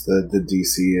 what's the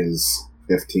DC is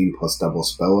 15 plus double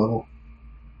spell level.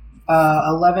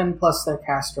 11 plus their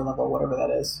caster level, whatever that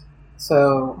is.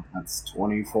 So, That's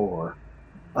 24.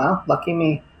 well, lucky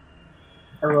me.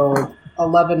 I rolled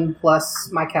 11 plus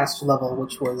my caster level,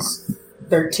 which was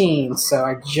 13, so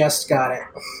I just got it.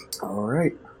 All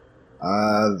right.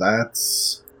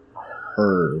 That's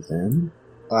her then.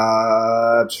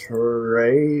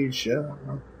 Teresia.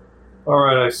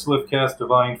 Alright, I swift cast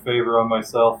Divine Favor on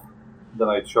myself, then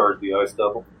I charge the Ice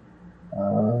Devil.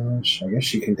 I guess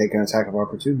she can take an attack of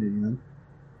opportunity then.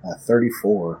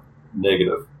 34.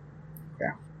 Negative.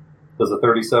 Okay. Does a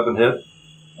 37 hit?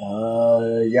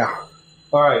 Yeah.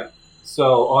 Alright,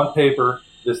 so on paper,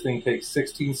 this thing takes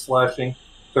 16 slashing,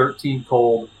 13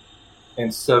 cold,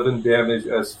 and 7 damage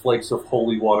as flakes of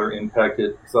holy water impact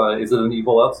it. Is it an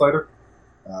evil outsider?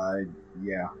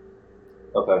 Yeah.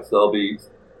 Okay, so that'll be...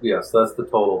 Yes, that's the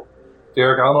total.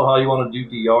 Derek, I don't know how you want to do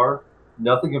DR.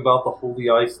 Nothing about the Holy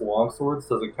Ice longsword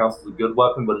says it counts as a good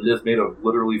weapon, but it is made of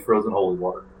literally frozen holy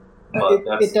water. But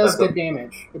It does good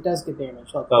damage. It does good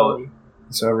damage. Like Oh. 40.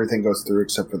 So everything goes through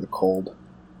except for the cold.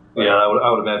 Yeah, I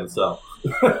would imagine so.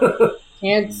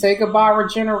 And say goodbye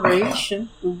regeneration.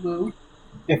 Woo-woo.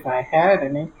 If I had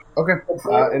any. Okay.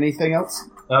 Anything else?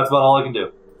 That's about all I can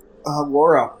do.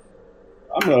 Laura.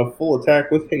 I'm going to full attack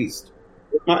with haste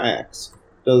with my axe.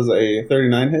 Does a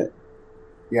 39 hit?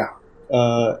 Yeah.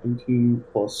 18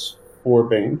 plus 4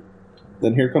 bane.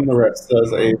 Then here come the rest.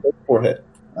 Does a 4 hit.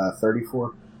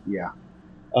 34? Yeah.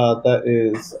 That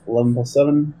is 11 plus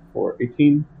 7 for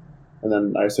 18. And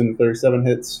then I assume 37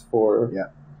 hits for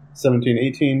 17,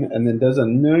 18. And then does a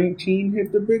 19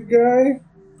 hit the big guy?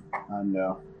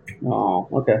 No. Oh,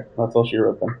 okay. That's all she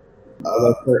wrote then.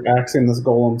 That's her asking this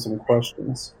golem some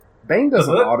questions. Bane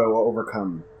doesn't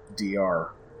auto-overcome DR,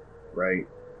 right?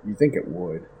 You think it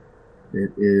would.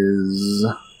 It is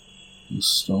the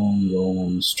Stone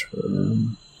Golem's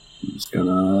turn. He's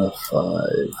gonna 5,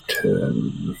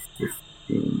 10,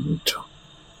 15,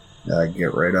 20.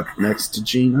 Get right up next to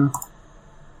Gina.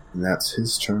 And that's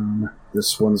his turn.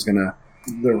 This one's gonna...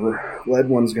 The lead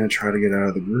one's gonna try to get out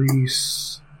of the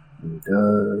grease. And he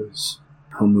does.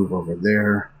 He'll move over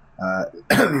there.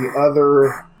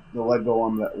 The lead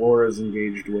golem that Laura's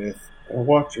engaged with.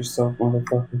 Watch yourself,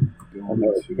 motherfucker. Going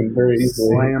know, you can very to easily-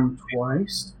 slam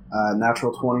twice.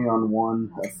 Natural 20 on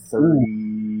one, a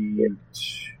 32.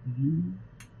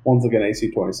 One's again AC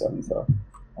 27, so.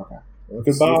 Okay.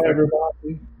 Goodbye,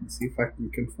 everybody. Let's see if I can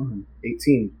confirm.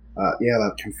 18. Yeah,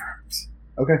 that confirms.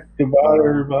 Okay. Goodbye,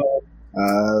 everybody.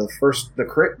 The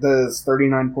crit does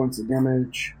 39 points of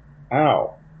damage,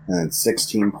 Ow. and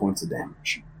 16 points of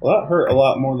damage. Well, that hurt a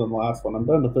lot more than the last one. I'm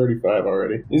down to 35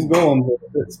 already. These golems are a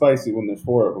bit spicy when there's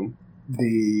 4 of them.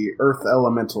 The Earth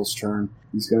Elemental's turn.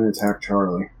 He's going to attack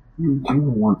Charlie. You do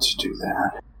want to do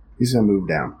that. He's going to move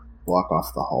down, block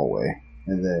off the hallway,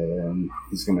 and then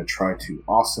he's going to try to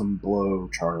awesome blow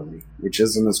Charlie, which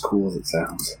isn't as cool as it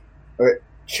sounds. Okay,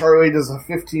 Charlie, does a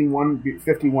 51 beat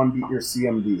your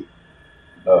CMD?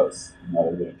 Does. Not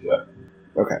a good yet.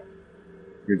 Okay.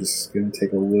 You're just going to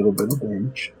take a little bit of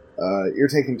damage. You're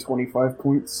taking 25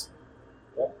 points.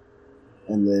 Yeah.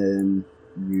 And then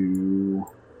you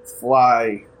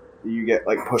fly. You get,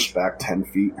 like, pushed back 10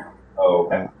 feet. Oh,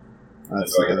 okay.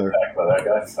 That's Do I the get other. attacked by that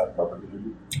guy? Attack of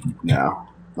opportunity? No.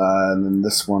 And then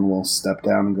this one will step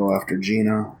down and go after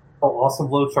Gina. I'll awesome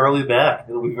blow Charlie back.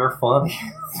 It'll be very funny.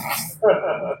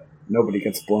 Nobody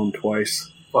gets blown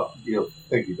twice. Fuck you.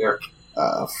 Thank you, Derek.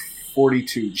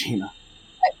 42, Gina.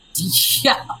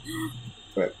 Yeah.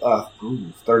 Wait,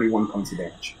 31 points of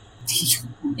damage.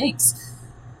 Yikes.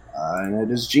 And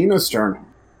it is Gina's turn.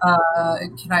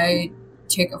 Can I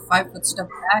take a 5-foot step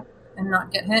back and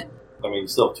not get hit? I mean, you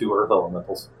still have 2 earth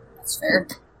elementals. That's fair.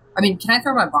 I mean, can I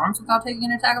throw my bombs without taking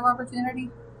an attack of opportunity?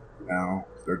 No,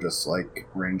 they're just like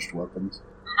ranged weapons.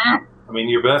 I mean,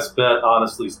 your best bet,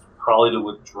 honestly, is probably to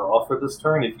withdraw for this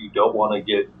turn if you don't want to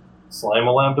get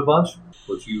slam-a-lammed a bunch,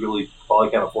 which you really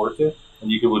probably can't afford to. And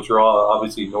you can withdraw,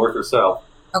 obviously, north or south.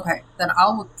 Okay, then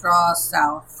I'll withdraw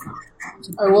south.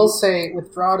 I will say,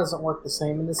 withdraw doesn't work the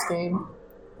same in this game.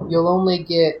 You'll only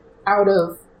get out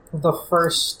of the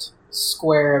first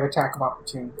square of attack of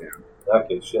opportunity. In that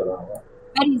case, shit, I don't know.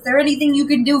 Eddie, is there anything you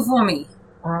can do for me?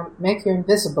 Make you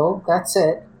invisible, that's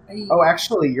it. Oh,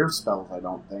 actually, your spells, I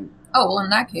don't think. Oh, well, in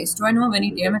that case, do I know of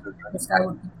any damage this guy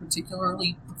would be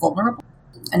particularly vulnerable?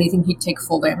 Anything he'd take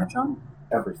full damage on?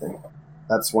 Everything.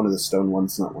 That's one of the stone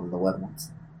ones, not one of the lead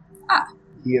ones. Ah.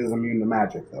 He is immune to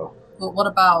magic, though. But what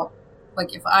about,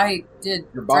 like, if I did...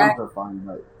 Your bombs are fine,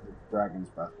 but the dragon's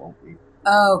breath won't be.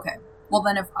 Oh, okay. Well,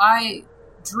 then if I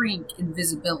drink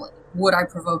invisibility, would I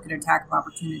provoke an attack of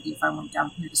opportunity if I went down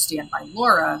here to stand by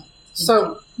Laura?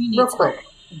 So, real quick, help?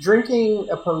 drinking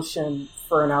a potion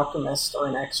for an alchemist or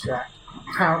an extract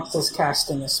counts as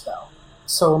casting a spell.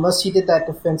 So unless you did that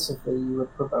defensively, you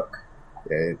would provoke.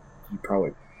 Yeah, you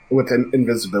probably... With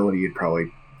invisibility, you'd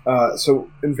probably... So,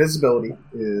 invisibility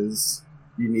is...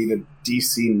 You need a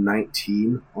DC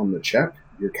 19 on the check.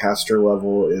 Your caster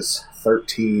level is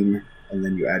 13, and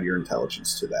then you add your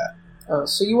intelligence to that.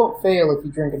 So you won't fail if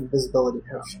you drink an invisibility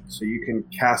potion. So you can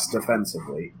cast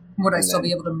defensively. Would I and still then-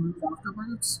 be able to move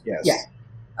afterwards? Yes. Yeah.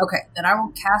 Okay, then I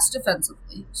will cast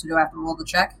defensively. So do I have to roll the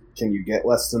check? Can you get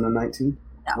less than a 19?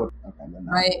 No. Okay, then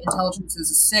no. My intelligence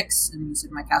is a 6, and you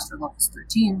said my caster level is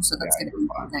 13, so that's Yeah, going to you're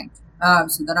be fine. 19.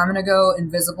 So then I'm going to go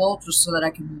invisible just so that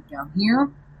I can move down here.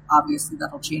 Obviously,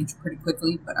 that'll change pretty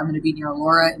quickly, but I'm going to be near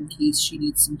Laura in case she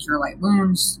needs some Cure Light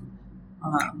Wounds.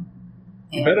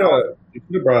 You could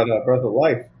have brought Breath of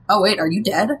Life. Oh, wait, are you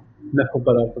dead? No,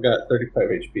 but I forgot 35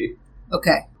 HP.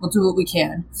 Okay, we'll do what we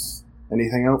can.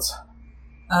 Anything else?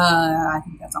 I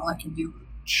think that's all I can do.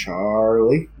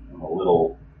 Charlie? I'm a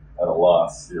little at a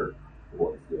loss here.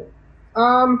 What to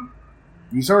do.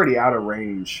 He's already out of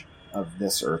range of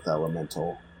this earth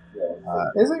elemental.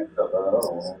 Yeah. Is it?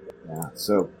 Yeah,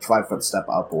 so 5 foot step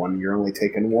up one, you're only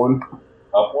taking one.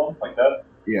 Up one, like that?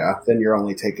 Yeah, then you're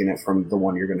only taking it from the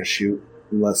one you're going to shoot,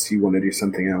 unless you want to do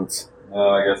something else. No,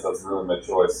 I guess that's really my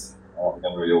choice. I don't think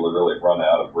I'm going to be able to really run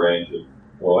out of range.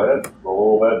 Go ahead,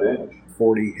 roll that damage.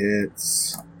 40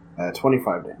 hits,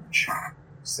 25 damage.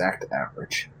 Exact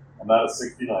average. I'm not at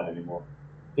 69 anymore.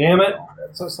 Damn it.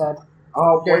 So sad.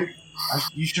 Oh, wait.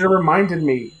 You should have reminded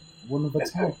me. Wouldn't have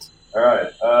attacked.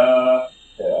 Alright,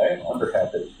 yeah, I am under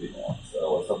half HP now,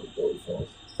 so let's hope it goes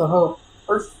first. The hope.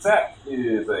 First attack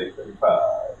is a 35.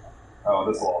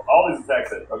 Oh, this will. All these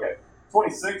attacks hit. Okay.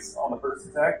 26 on the first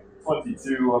attack,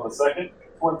 22 on the second,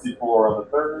 24 on the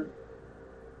third,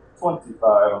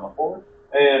 25 on the fourth,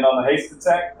 and on the haste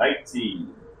attack,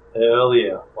 19. Hell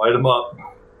yeah. Light him up.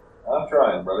 I'm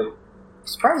trying, buddy.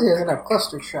 Surprised he doesn't have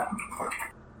cluster shot.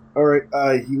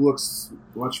 Alright, he looks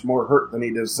much more hurt than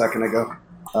he did a second ago.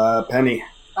 Penny.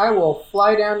 I will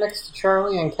fly down next to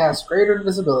Charlie and cast Greater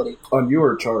Invisibility. On you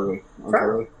or Charlie? On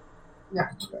Charlie. Yeah.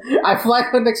 I fly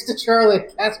down next to Charlie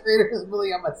and cast Greater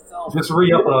Invisibility on myself. Just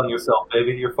re-up it on yourself,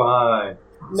 baby. You're fine.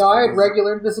 No, I had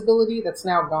regular invisibility. That's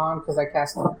now gone because I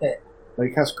cast the pit. Oh,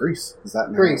 you cast Grease. Is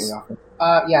that Grease. often?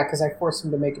 Yeah, because I forced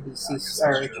him to make a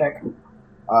DC check.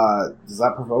 Does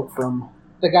that provoke from...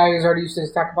 The guy who's already used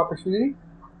his attack of opportunity?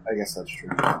 I guess that's true.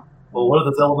 Well, what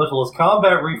if this elemental is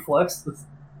combat reflex?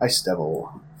 Ice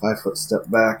Devil. 5 foot step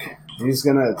back. He's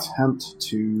gonna attempt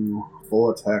to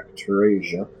full attack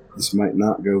Teresia. This might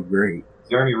not go great. Is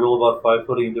there any rule about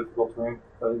 5-footing in difficult terrain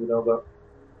that you know about?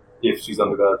 If she's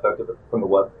under that effect of it from the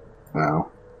web. No.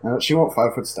 She won't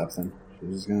 5 foot step then.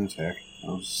 She's just gonna attack.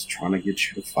 I was just trying to get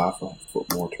you to 5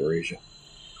 foot more, Teresia.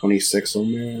 26 will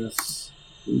miss.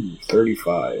 Ooh,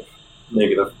 35.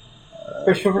 Negative.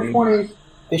 Fishing for 20s.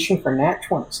 Fishing for nat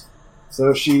 20s.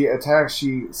 So she attacks,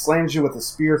 she slams you with a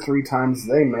spear 3 times,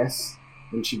 they miss.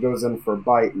 Then she goes in for a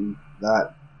bite, and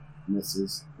that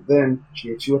misses. Then she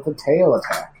hits you with a tail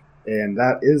attack. And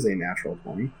that is a natural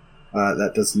 20.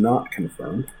 That does not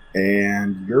confirm.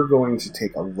 And you're going to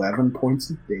take 11 points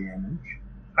of damage.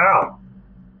 Ow!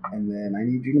 And then I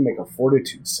need you to make a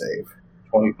fortitude save.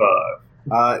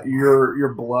 25.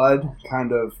 Your blood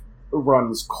kind of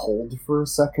runs cold for a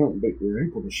second, but you're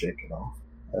able to shake it off.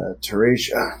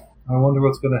 Teresia. I wonder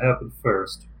what's going to happen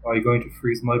first. Are you going to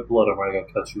freeze my blood, or am I going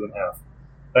to cut you in half?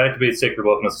 I activate Sacred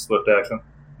Weapon as a swift action.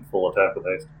 Full attack with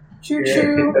haste.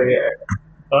 Choo-choo!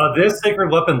 This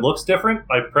Sacred Weapon looks different.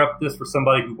 I prepped this for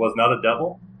somebody who was not a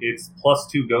devil. It's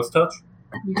 +2 Ghost Touch.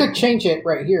 You could change it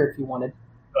right here if you wanted.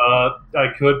 I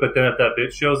could, but then if that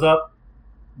bitch shows up,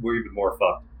 we're even more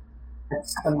fucked.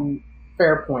 That's a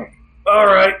fair point.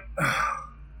 Alright.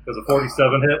 Does a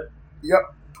 47 hit?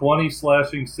 Yep. 20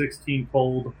 slashing, 16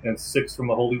 cold, and 6 from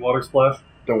the Holy Water Splash.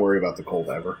 Don't worry about the cold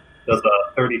ever. Does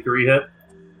a 33 hit?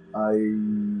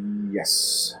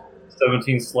 Yes.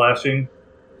 17 slashing,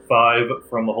 5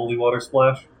 from the Holy Water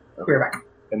Splash. We're back.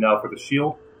 And now for the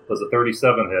shield. Does a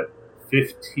 37 hit?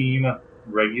 15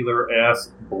 regular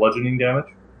ass bludgeoning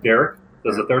damage. Derek,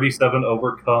 does a 37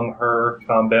 overcome her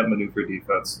combat maneuver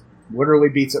defense? Literally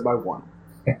beats it by 1.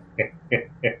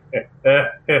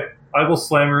 I will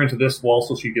slam her into this wall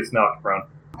so she gets knocked prone.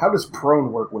 How does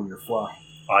prone work when you're flying?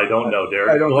 I don't know, Derek.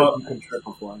 I don't think you can trip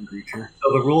a flying creature.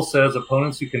 So the rule says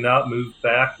opponents who cannot move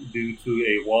back due to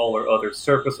a wall or other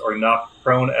surface are knocked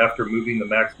prone after moving the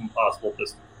maximum possible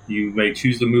distance. You may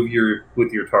choose to move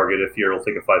with your target if you'll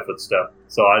take a 5-foot step.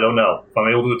 So I don't know. If I'm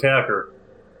able to attack her,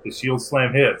 the shield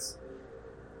slam hits.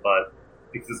 But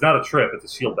because it's not a trip, it's a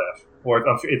shield bash. Or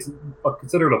I'm sure it's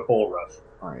considered a bull rush.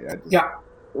 Alright, Yeah.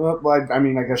 Well, I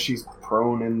mean, I guess she's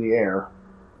prone in the air.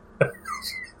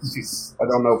 I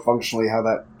don't know functionally how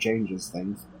that changes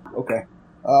things. Okay.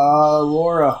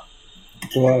 Laura.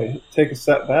 Do I take a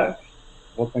step back?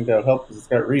 I don't think that would help because it's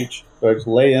got reach. Do I just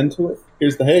lay into it?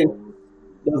 Here's the hay.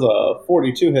 There's a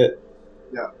 42 hit.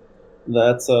 Yeah.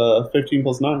 That's 15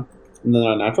 plus 9. And then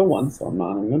a natural 1, so I'm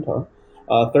not even going to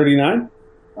talk. 39?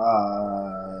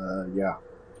 Yeah.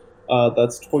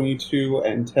 That's 22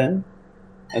 and 10.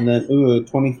 And then,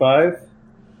 25?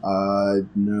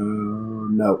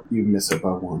 No, you miss it by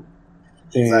 1.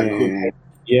 Damn.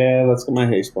 Yeah, that's got my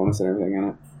haste bonus and everything in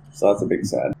it. So that's a big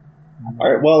sad.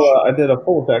 Alright, well, I did a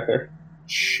full attack there.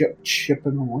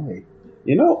 Chipping away.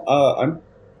 You know,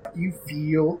 You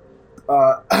feel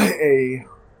a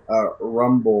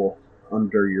rumble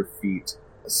under your feet,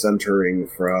 centering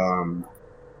from...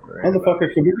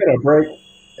 motherfucker, can we get a break?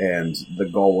 And the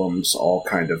golems all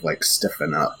kind of like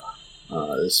stiffen up.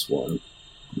 This one,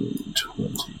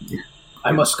 20.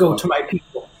 I must go to my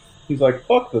people. He's like,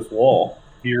 fuck this wall.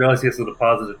 You realize he has to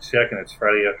deposit a check and it's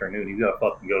Friday afternoon. He's got to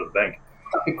fucking go to the bank.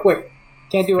 Okay, quick.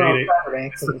 Can't do it on Payday. Saturday.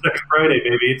 It's the next Friday,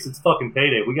 baby. It's fucking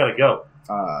payday. We got to go.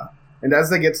 And as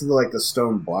they get to the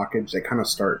stone blockage, they kind of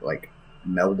start like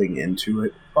melding into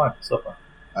it. Fine, so fine.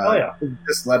 Oh, yeah.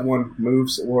 This lead one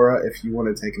moves, Laura. If you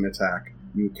want to take an attack,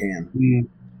 you can.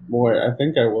 Boy, I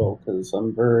think I will, because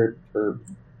I'm very perturbed.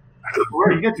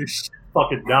 Where you get your shit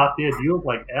fucking knocked in? You look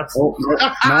like absolute.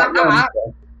 Not one.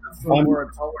 I'm more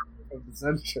taller of the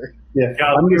century. Yeah,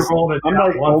 God, I'm you're rolling I'm down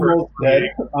like one for almost dead.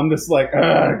 I'm just like,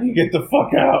 you get the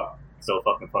fuck out. So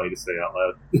fucking funny to say out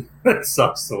loud. That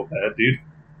sucks so bad, dude.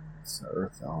 It's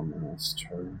Earth Elemental's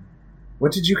turn.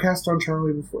 What did you cast on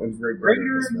Charlie before?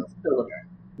 Greater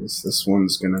This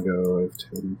one's gonna go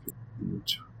 10, 15,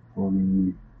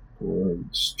 20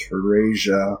 towards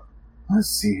Teresia. Let's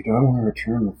see, do I want to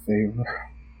return the favor?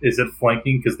 Is it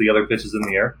flanking because the other bitch is in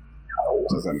the air? No,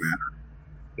 doesn't matter.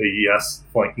 Yes,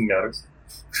 flanking matters.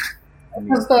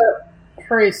 Because the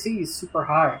her AC is super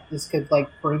high. This could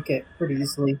break it pretty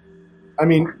easily. I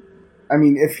mean,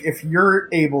 if you're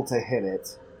able to hit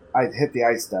it, I hit the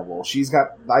Ice Devil.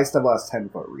 The Ice Devil has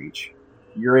 10-foot reach.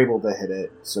 You're able to hit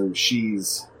it, so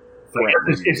she's.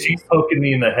 If she's poking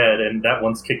me in the head and that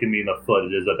one's kicking me in the foot,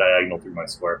 it is a diagonal through my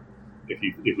square. If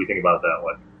we think about it that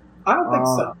way. I don't think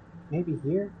so. Maybe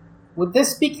here. Would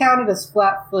this be counted as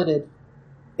flat-footed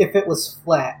if it was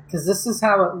flat? Because this is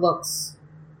how it looks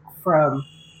from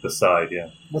the side, yeah.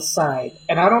 The side,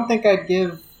 and I don't think I'd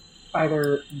give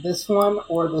either this one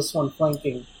or this one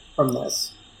flanking from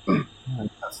this.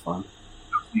 That's fun.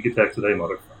 Sneak attack today,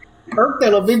 motherfucker. Earth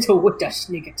Elemental with that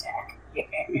sneak attack.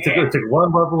 It took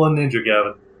one level of ninja,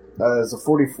 Gavin. Does a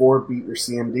 44 beat your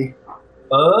CMD?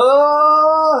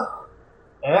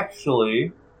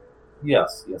 Actually,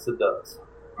 yes, it does.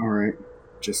 Alright.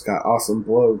 Just got awesome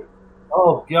blowed.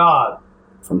 Oh, God.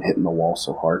 From hitting the wall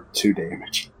so hard. 2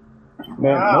 damage.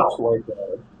 Man, Wow.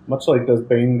 much like does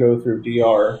Bane go through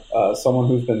DR, someone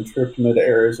who's been tripped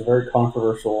mid-air is a very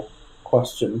controversial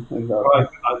question.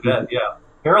 I bet, yeah.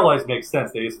 Paralyzed makes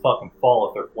sense. They just fucking fall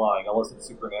if they're flying, unless it's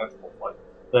supernatural. Like,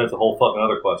 then it's a whole fucking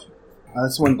other question.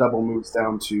 This one double moves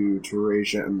down to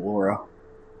Teresia and Laura.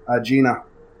 Gina.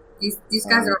 These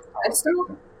guys are alive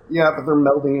still? Yeah, but they're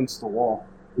melding into the wall.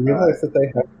 You realize that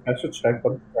they have extra check,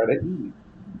 but try to eat.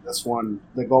 This one,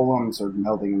 the golems are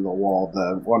melding into the wall.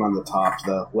 The one on the top,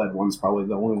 the lead one's probably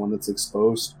the only one that's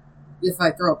exposed. If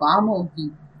I throw a bomb, will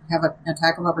he have an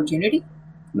attack of opportunity?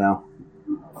 No.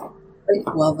 Right,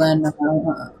 well then,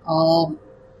 I'll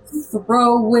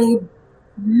throw away...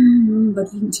 but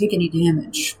he didn't take any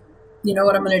damage. You know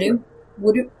what I'm going to do?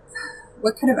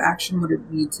 What kind of action would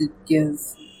it be to give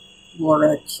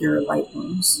Laura Cure Light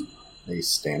Wounds? A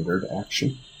standard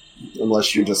action.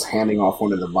 Unless you're just handing off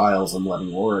one of the vials and letting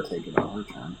Laura take it on her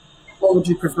turn. What would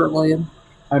you prefer, William?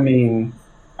 I mean,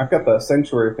 I've got the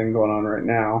sanctuary thing going on right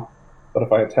now, but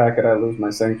if I attack it, I lose my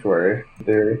sanctuary.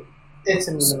 It's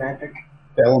immune to magic.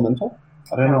 The elemental?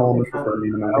 I don't know elementals are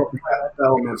immune to magic. The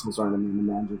elementals aren't immune to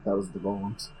magic. That was the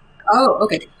golems. Oh,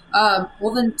 okay.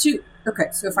 Well then,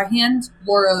 okay, so if I hand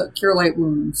Laura Cure Light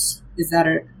Wounds, is that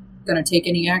going to take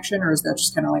any action, or is that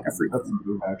just kind of like a free That's thing? a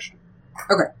move action.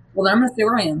 Okay. Well, then I'm going to stay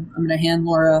where I am. I'm going to hand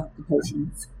Laura the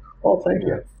potions. Oh, thank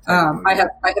you. I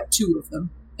have 2 of them.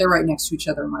 They're right next to each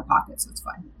other in my pocket, so it's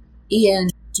fine.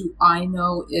 And do I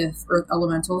know if Earth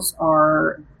Elementals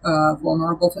are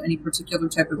vulnerable to any particular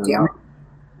type of damage?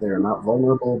 They are not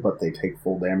vulnerable, but they take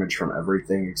full damage from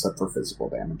everything except for physical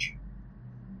damage.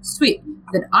 Sweet.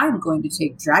 Then I'm going to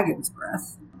take Dragon's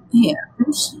Breath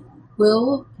and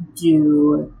we'll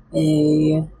do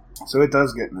a... So it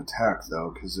does get an attack,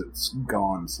 though, because it's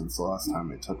gone since the last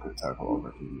time it took attack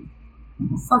opportunity.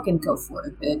 Fucking go for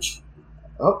it, bitch.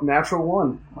 Oh, natural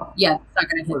 1. Yeah, it's not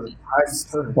going to hit me.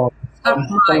 Oh,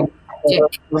 my dick.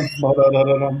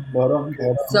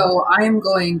 So I am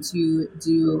going to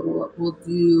we'll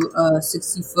do a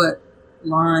 60-foot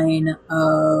line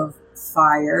of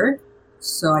fire.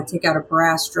 So I take out a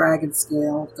brass dragon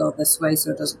scale, go this way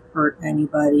so it doesn't hurt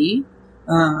anybody,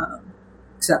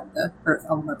 except the Earth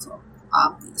Elemental,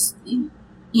 obviously.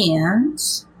 And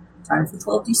time for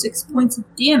 12d6 points of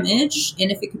damage,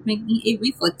 and if it could make me a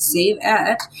reflex save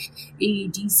at a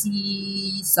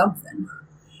DC something.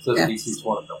 So the DC's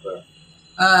 1 up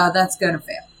there. That's gonna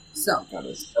fail. So That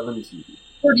is 17.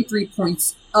 43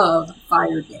 points of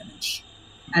fire damage.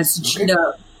 As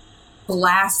Gina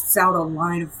blasts out a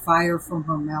line of fire from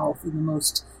her mouth in the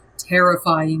most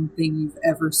terrifying thing you've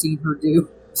ever seen her do.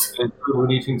 In true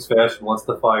Looney Tunes fashion, once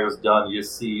the fire's done, you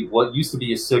see what used to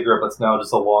be a cigarette, but's now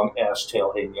just a long ash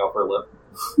tail hanging off her lip.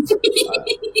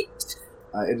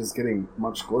 It is getting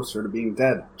much closer to being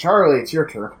dead. Charlie, it's your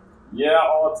turn. Yeah,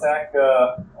 I'll attack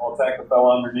the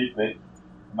fella underneath me.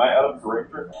 Am I out of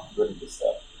range right now? I'm good at this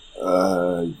stuff.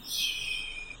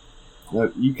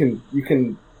 You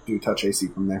can do touch AC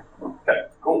from there. Okay,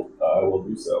 cool. I will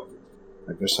do so.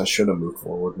 I guess I should have moved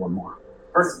forward one more.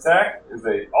 First attack is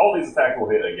all these attacks will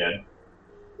hit again.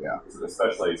 Yeah.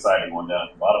 Especially siding one down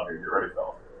at the bottom here. Get ready,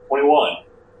 fellas. 21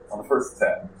 on the first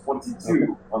attack.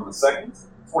 22 on the second.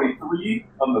 23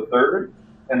 on the third.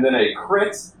 And then a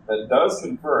crit that does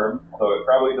confirm, although it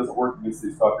probably doesn't work against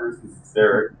these fuckers because it's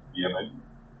Derek DMing,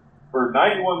 for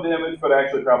 91 damage, but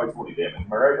actually probably 20 damage.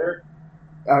 Am I right there?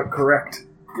 Correct.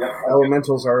 Yep.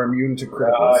 Elementals are immune to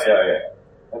crit. Yeah.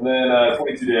 And then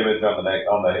 22 damage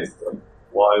on the haste.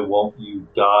 Why won't you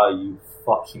die, you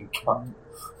fucking cunt?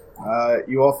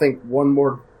 You all think one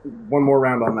more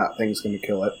round on that thing's going to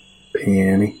kill it.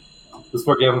 Penny. This is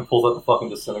where Gavin pulls out the fucking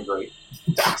disintegrate.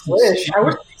 I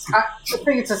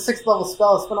think it's a 6th level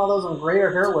spell. I spent all those on greater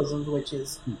heroism, which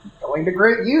is going to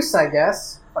great use, I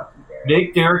guess. Fuck you, Derek.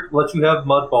 Make Derek let you have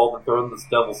mud ball and throw in this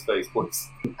devil's face, please.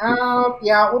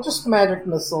 Yeah, we'll just magic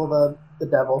missile the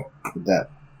devil. That.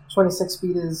 26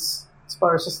 feet is spell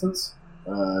resistance.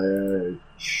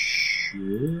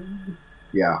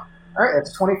 Yeah. Alright,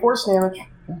 that's 24 damage.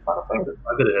 I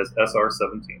bet it has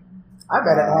SR-17. I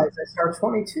bet it has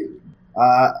SR-22.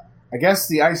 I guess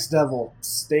the Ice Devil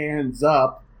stands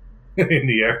up, In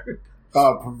the air.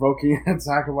 provoking an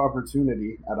attack of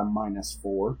opportunity at a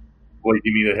 -4. Wait,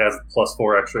 you mean it has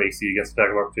 +4 extra AC against attack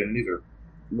of opportunities, or?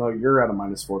 No, you're at a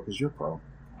 -4 because you're pro.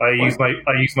 I use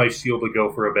my shield to go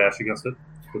for a bash against it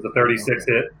with a 36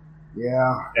 hit,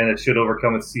 Yeah. and it should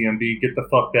overcome its CMB. Get the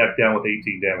fuck back down with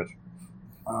 18 damage.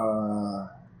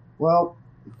 Well,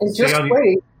 And just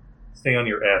wait. Stay on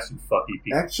your ass, you fucky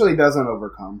piece. actually doesn't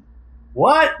overcome,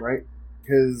 What? right?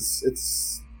 Because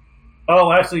it's...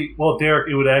 Oh, actually, well, Derek,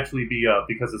 it would actually be,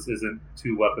 because this isn't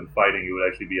 2-weapon fighting, it would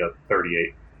actually be a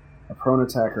 38. A prone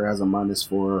attacker has a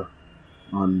 -4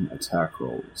 on attack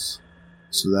rolls.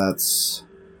 So that's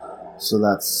So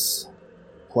that's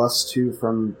 +2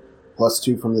 from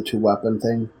the 2 weapon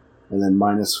thing, and then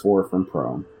 -4 from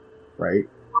prone, right?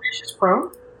 She's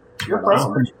prone. You're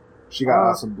Awesome. prone. She got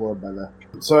awesome blood by the.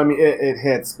 So I mean, it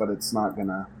hits, but it's not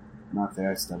gonna knock the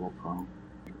Ice Devil prone.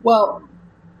 Well,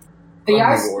 the Prone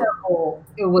Ice Lord. Devil,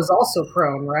 it was also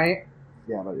prone, right?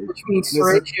 Yeah, but Which means this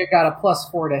is- Teresia got a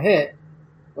 +4 to hit,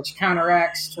 which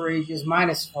counteracts Teresia's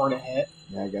 -4 to hit.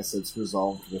 yeah, I guess it's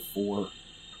resolved with 4.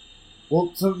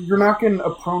 Well, so you're knocking a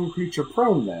prone creature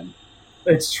prone then.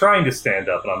 It's trying to stand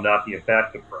up, and I'm knocking it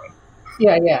back to prone.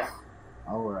 Yeah.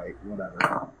 All right,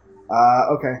 whatever.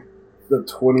 Okay. The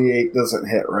 28 doesn't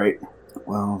hit, right?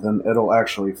 Well, then it'll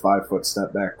actually 5-foot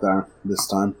step back down this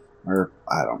time. Or,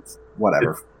 I don't...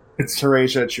 Whatever. It's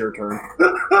Teresia, it's your turn.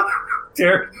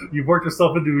 Derek, you've worked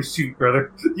yourself into a shoot,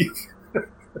 brother.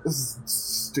 This is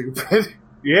stupid.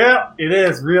 Yeah, it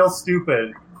is real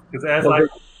stupid. Because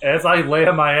as I lay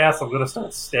on my ass, I'm going to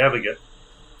start stabbing it.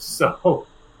 So,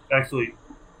 actually,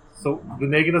 the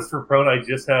negatives for prone, I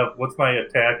just have, what's my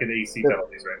attack and AC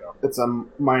penalties right now? It's a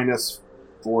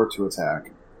 -4 to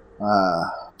attack.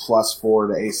 +4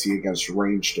 to AC against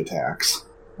ranged attacks.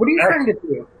 What are you trying to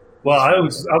do? Well, I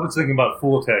was thinking about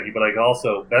full attacking, but I can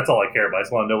also, that's all I care about. I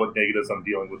just want to know what negatives I'm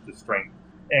dealing with the strength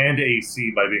and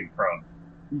AC by being prone.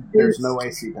 There's no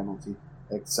AC penalty,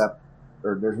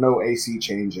 there's no AC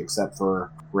change except for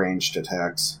ranged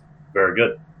attacks. Very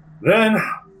good. Then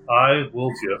I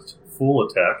will just full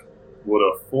attack with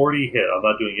a 40 hit. I'm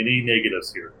not doing any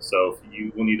negatives here, so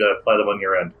you will need to apply them on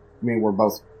your end. I mean, we're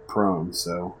both prone,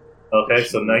 so... Okay,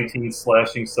 so 19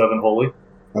 slashing, 7 holy.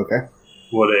 Okay.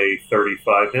 Would a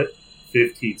 35 hit?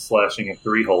 15 slashing and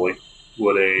 3 holy.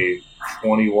 Would a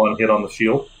 21 hit on the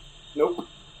shield? Nope.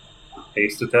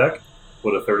 Haste attack?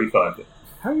 Would a 35 hit?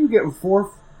 How are you getting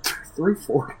 3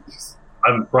 40s?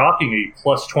 I'm rocking a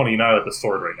plus 29 with the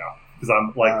sword right now, because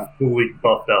I'm fully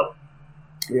buffed up.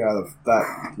 Yeah,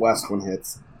 that last one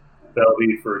hits. That'll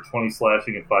be for 20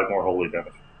 slashing and 5 more holy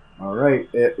damage. Alright,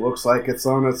 it looks like it's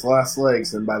on its last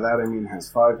legs, and by that I mean has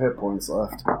 5 hit points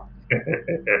left.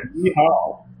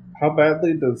 Yeehaw. How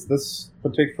badly does this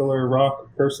particular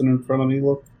rock person in front of me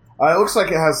look? It looks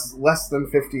like it has less than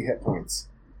 50 hit points.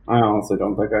 I honestly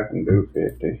don't think I can do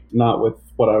 50. Not with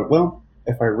what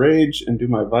if I rage and do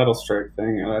my Vital Strike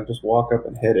thing and I just walk up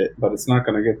and hit it, but it's not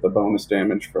going to get the bonus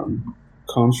damage from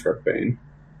Construct Bane.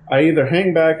 I either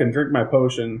hang back and drink my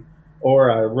potion,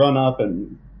 or I run up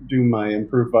and do my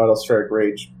improved Vital Strike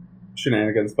rage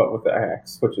shenanigans, but with the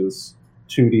axe, which is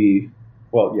 2d.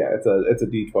 Well, yeah, it's a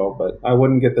d12, but I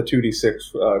wouldn't get the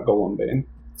 2d6 Golem Bane.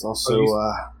 It's also...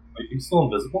 Are you still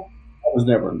invisible? I was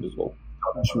never invisible.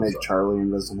 I should make Charlie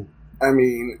invisible. I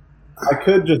mean... I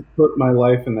could just put my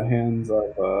life in the hands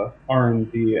of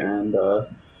R&D and...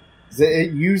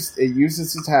 It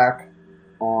uses attack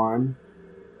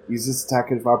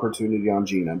of opportunity on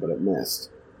Gina, but it missed.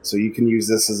 So you can use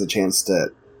this as a chance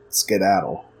to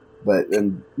skedaddle. But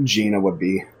then Gina would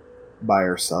be by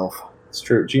herself. It's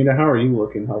true. Gina, how are you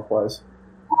looking health-wise?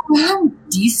 I'm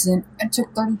decent. I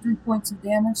took 33 points of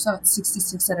damage, so it's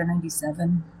 66 out of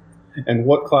 97. And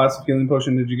what class of healing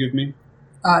potion did you give me?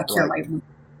 Cure light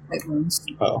wounds.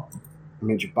 Oh. I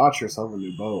mean, you bought yourself a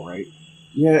new bow, right?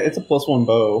 Yeah, it's a +1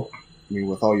 bow. I mean,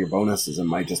 with all your bonuses, it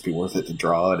might just be worth it to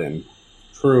draw it and...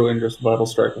 True, and just Vital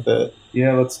Strike with it.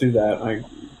 Yeah, let's do that. I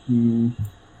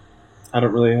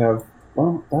don't really have...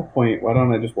 Well, at that point, why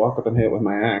don't I just walk up and hit it with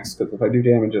my axe? Because if I do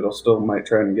damage, it'll still might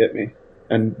try and get me.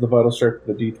 And the Vital Strike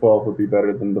with the D12 would be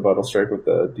better than the Vital Strike with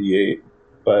the D8.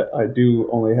 But I do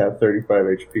only have 35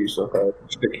 HP, so if I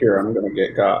stick here, I'm going to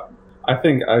get got. I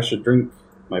think I should drink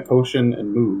my potion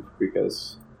and move,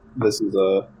 because this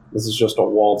is just a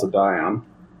wall to die on.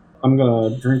 I'm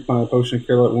going to drink my potion of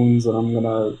Cure Light Wounds, and I'm going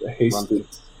to hastily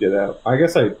get out. I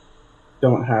guess I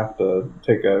don't have to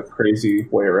take a crazy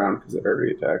way around because it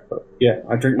already attacked, but yeah,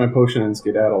 I drink my potion and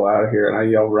skedaddle out of here, and I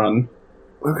yell, "Run!"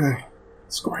 Okay.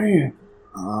 Scram!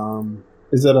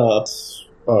 Is it a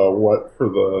what for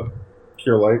the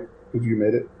Cure Light? Have you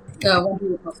made it?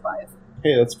 1 plus 5.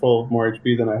 Hey, that's 12 more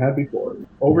HP than I had before.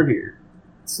 Over here.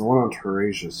 It's the one on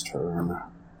Teresia's turn.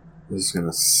 This is going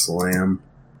to slam.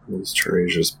 This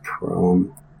Teresia's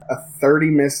prone. A 30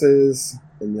 misses,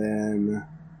 and then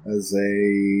as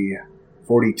a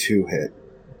 42 hit.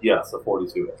 Yes, a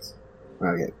 42 hits.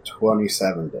 I get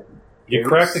 27 damage. You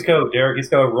cracked the code, Derek. He's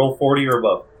got to roll 40 or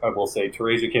above. I will say,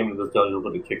 Teresia came into this dungeon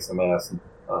to kick some ass, and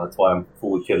that's why I'm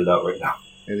fully kitted out right now.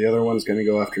 Okay, the other one's going to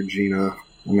go after Gina.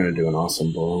 I'm going to do an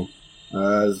awesome blow.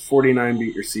 49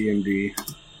 beat your CMD.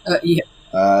 Yeah.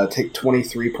 Take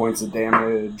 23 points of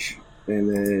damage, and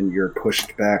then you're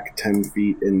pushed back 10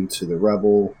 feet into the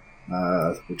Rebel.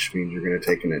 which means you're going to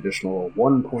take an additional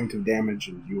 1 point of damage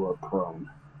and you are prone.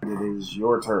 It is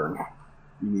your turn.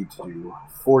 You need to do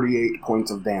 48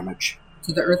 points of damage.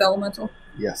 To the earth elemental?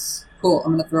 Yes. Cool,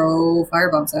 I'm gonna throw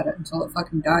fire bombs at it until it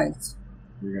fucking dies.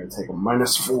 You're going to take a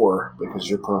 -4 because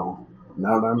you're prone.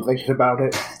 Now that I'm thinking about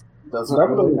it, doesn't That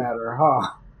really would- matter,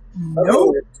 huh?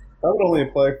 Nope. That would only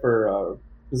apply for.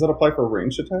 Does that apply for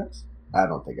ranged attacks? I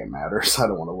don't think it matters. I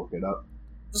don't want to look it up.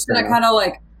 Just gonna kind of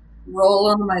like roll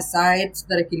onto my side so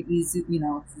that I can easily,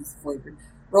 it's flavored.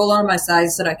 Roll onto my side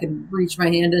so that I can reach my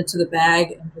hand into the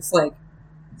bag and just like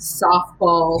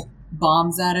softball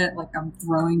bombs at it, like I'm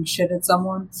throwing shit at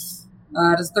someone.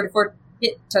 Does 34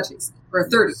 hit touches? Or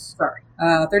 30, sorry.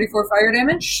 34 fire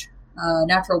damage.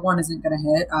 Natural 1 isn't gonna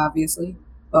hit, obviously.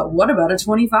 But what about a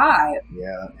 25?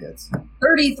 Yeah, that hits.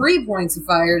 33 points of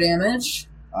fire damage.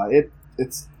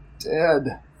 It's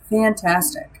dead.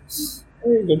 Fantastic.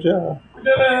 Hey, good job. We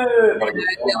did it! And I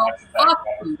feel fuck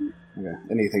you. Okay.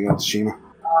 Anything else, Shima?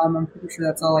 I'm pretty sure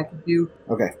that's all I can do.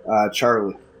 Okay.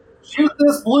 Charlie. Shoot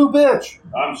this blue bitch!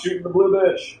 I'm shooting the blue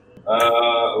bitch.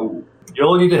 Ooh, You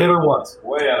only need to hit her once.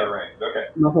 way out of range. Okay.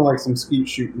 Nothing like some skeet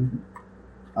shooting.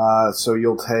 So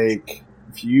you'll take,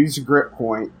 if you use a grit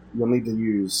point, you'll need to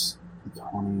use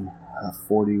 20,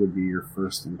 40 would be your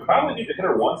first If I only need to hit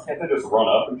her once, can't they just run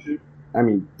up and shoot? I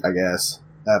mean, I guess.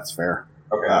 That's fair.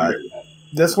 Okay, I'm doing that.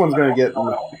 This one's going to get... I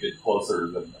want to get closer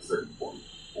than a certain point.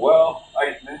 Well,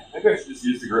 maybe I should just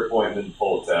use the grit point and then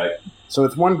full attack. So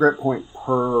it's 1 grit point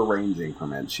per range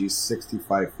increment. She's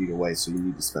 65 feet away, so you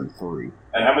need to spend 3.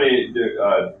 And how many do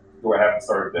I have to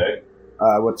start a day?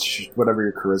 Whatever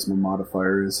your charisma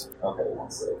modifier is. Okay,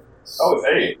 one sec. Oh, it's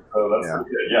 8. So that's Yeah.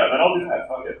 pretty good. Yeah, then I'll do that.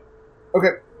 Fuck it.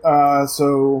 Okay.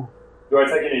 So... Do I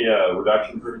take any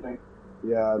reductions or anything?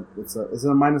 Yeah, is it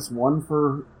a -1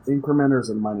 for increment, or is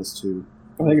it a -2?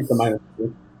 I think it's a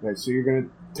 -2. Okay, so you're going to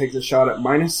take the shot at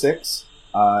 -6,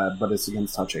 but it's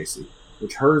against touch AC,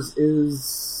 which hers is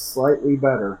slightly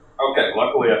better. Okay,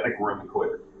 luckily I think we're in the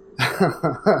clear.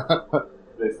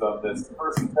 Based on this. The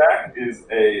first attack is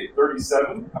a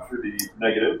 37 after the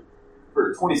negative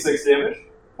for 26 damage.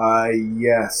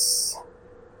 Yes.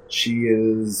 She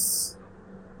is...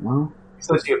 Well,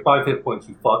 So she has 5 hit points,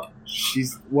 you fuck.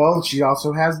 she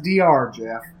also has DR,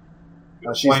 Jeff.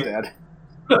 She's Wait. dead.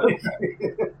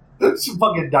 She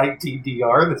fucking 19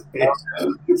 DR, this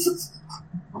bitch.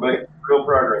 We're making real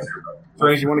progress here, bro.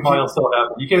 Strange You wanna keep- milestone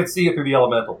happened. You can't see it through the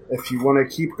elemental. If you want to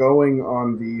keep going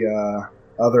on the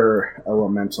other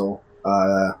elemental,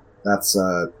 that's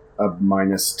a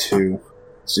 -2.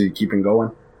 So you keeping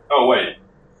going? Oh, wait.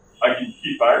 I can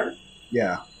keep firing?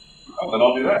 Yeah. Oh, then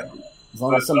I'll do that. As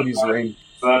long as somebody's range.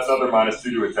 So that's another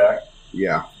 -2 to attack.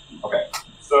 Yeah.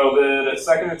 So the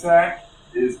second attack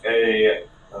is a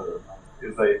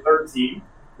 13.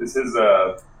 This is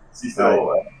he's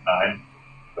still 9.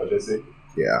 Don't you see?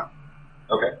 Yeah.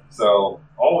 Okay, so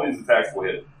all of these attacks will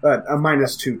hit. A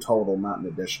 -2 total, not an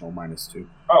additional -2.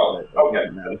 Oh, But it okay.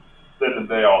 doesn't matter. Then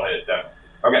they all hit, definitely.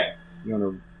 Okay, You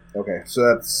wanna, okay, so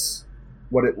that's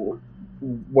what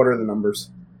are the numbers?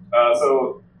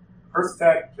 so first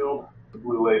attack killed the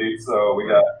blue lady, so we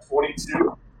got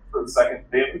 22 for the second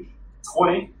damage,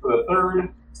 20 for the third,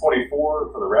 24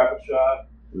 for the rapid shot,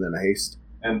 And then a haste.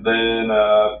 and then,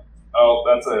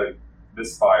 that's a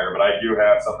misfire, but I do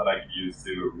have something I can use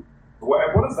to...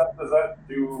 What does that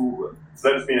do? Does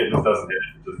that just mean it just doesn't hit?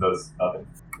 It just does nothing?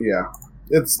 Yeah.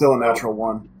 It's still a natural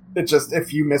 1. It just,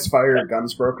 if you misfire, your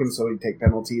gun's broken, so you take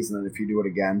penalties, and then if you do it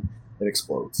again, it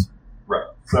explodes. Right.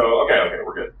 So, okay,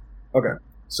 we're good.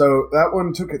 So that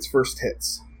one took its first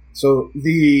hits. So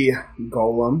the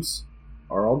golems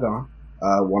are all gone.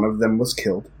 One of them was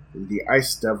killed. The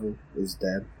ice devil is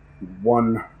dead.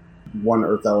 One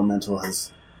earth elemental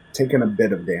has taken a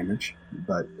bit of damage,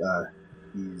 but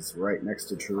he's right next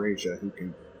to Teresia, who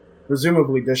can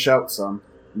presumably dish out some.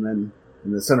 And then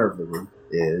in the center of the room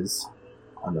is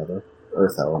another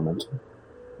earth elemental.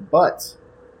 But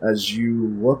as you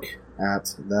look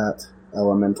at that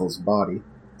elemental's body,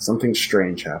 something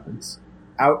strange happens.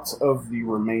 Out of the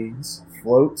remains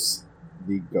floats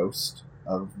the ghost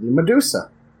of the Medusa.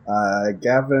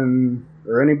 Gavin,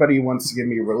 or anybody who wants to give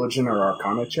me religion or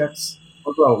arcana checks?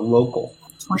 What about local?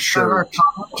 Sure.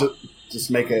 Just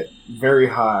make it very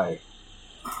high.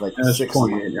 Like That's 60.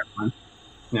 28.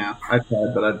 Yeah, I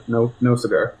tried, but no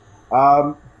cigar.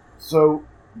 So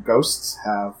ghosts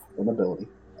have an ability.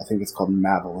 I think it's called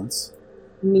malevolence.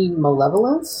 You mean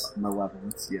malevolence?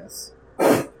 Malevolence, yes.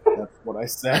 That's what I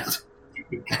said.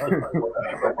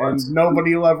 And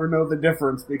nobody will ever know the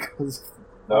difference because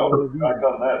No, not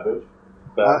done that,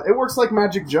 bitch. it works like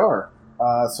Magic Jar.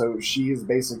 So she has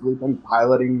basically been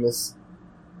piloting this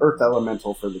earth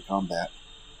elemental for the combat.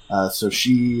 So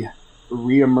she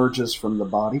reemerges from the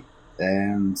body,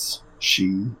 and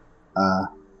she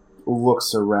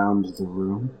looks around the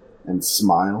room and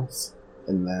smiles,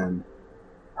 and then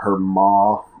her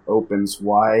maw opens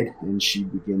wide, and she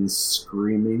begins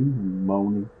screaming and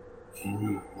moaning.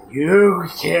 You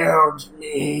killed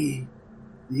me.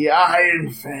 The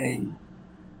Iron Fang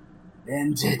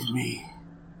ended me.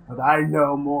 But I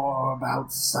know more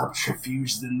about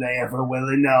subterfuge than they ever will,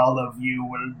 and all of you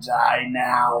will die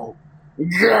now.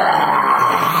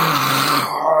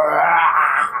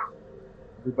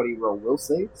 Everybody roll will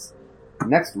saves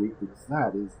next week, because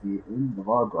that is the end of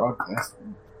our broadcast.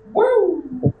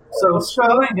 Woo! So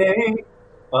shiny.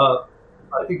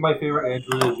 I think my favorite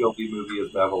Angelina Jolie movie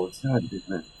is Benevolence. God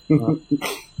damn it.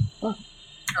 Oh,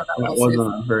 That was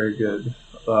wasn't a very good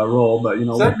roll, but you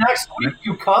know Is that next week,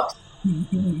 you cunt?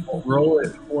 we'll roll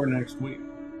it for next week.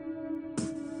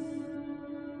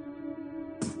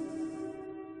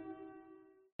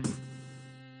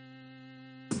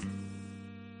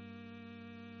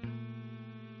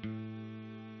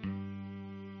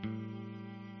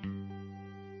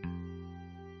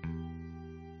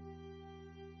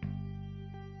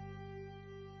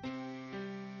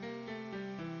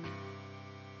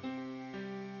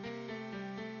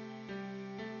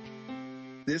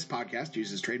 This podcast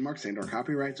uses trademarks and/or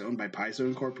copyrights owned by Paizo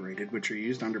Incorporated, which are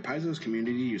used under Paizo's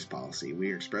community use policy.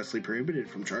 We are expressly prohibited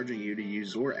from charging you to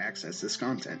use or access this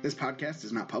content. This podcast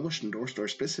is not published, endorsed, or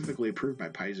specifically approved by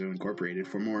Paizo Incorporated.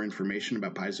 For more information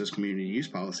about Paizo's community use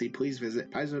policy, please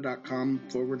visit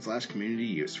paizo.com/community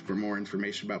use. For more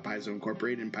information about Paizo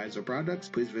Incorporated and Paizo products,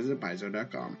 please visit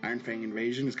paizo.com. Iron Fang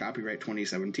Invasion is copyright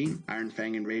 2017. Iron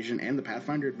Fang Invasion and the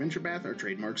Pathfinder Adventure Path are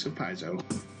trademarks of Paizo.